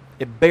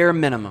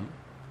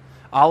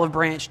 Olive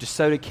Branch,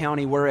 DeSoto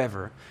County,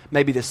 wherever,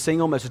 may be the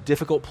single most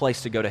difficult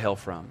place to go to hell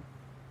from,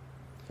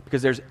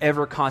 because there's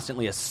ever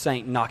constantly a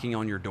saint knocking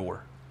on your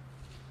door.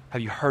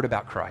 Have you heard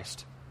about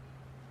Christ?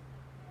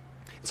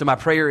 So my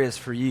prayer is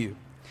for you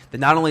That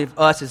not only of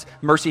us as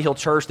Mercy Hill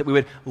Church, that we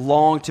would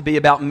long to be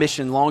about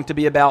mission, long to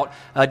be about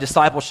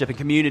discipleship and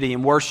community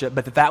and worship,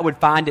 but that would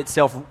find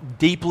itself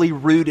deeply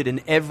rooted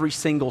in every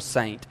single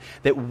saint.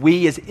 That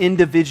we as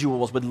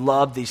individuals would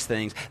love these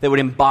things, that would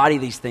embody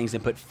these things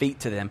and put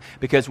feet to them,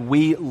 because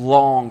we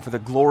long for the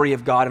glory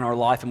of God in our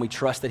life and we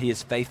trust that He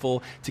is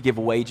faithful to give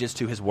wages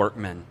to His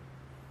workmen.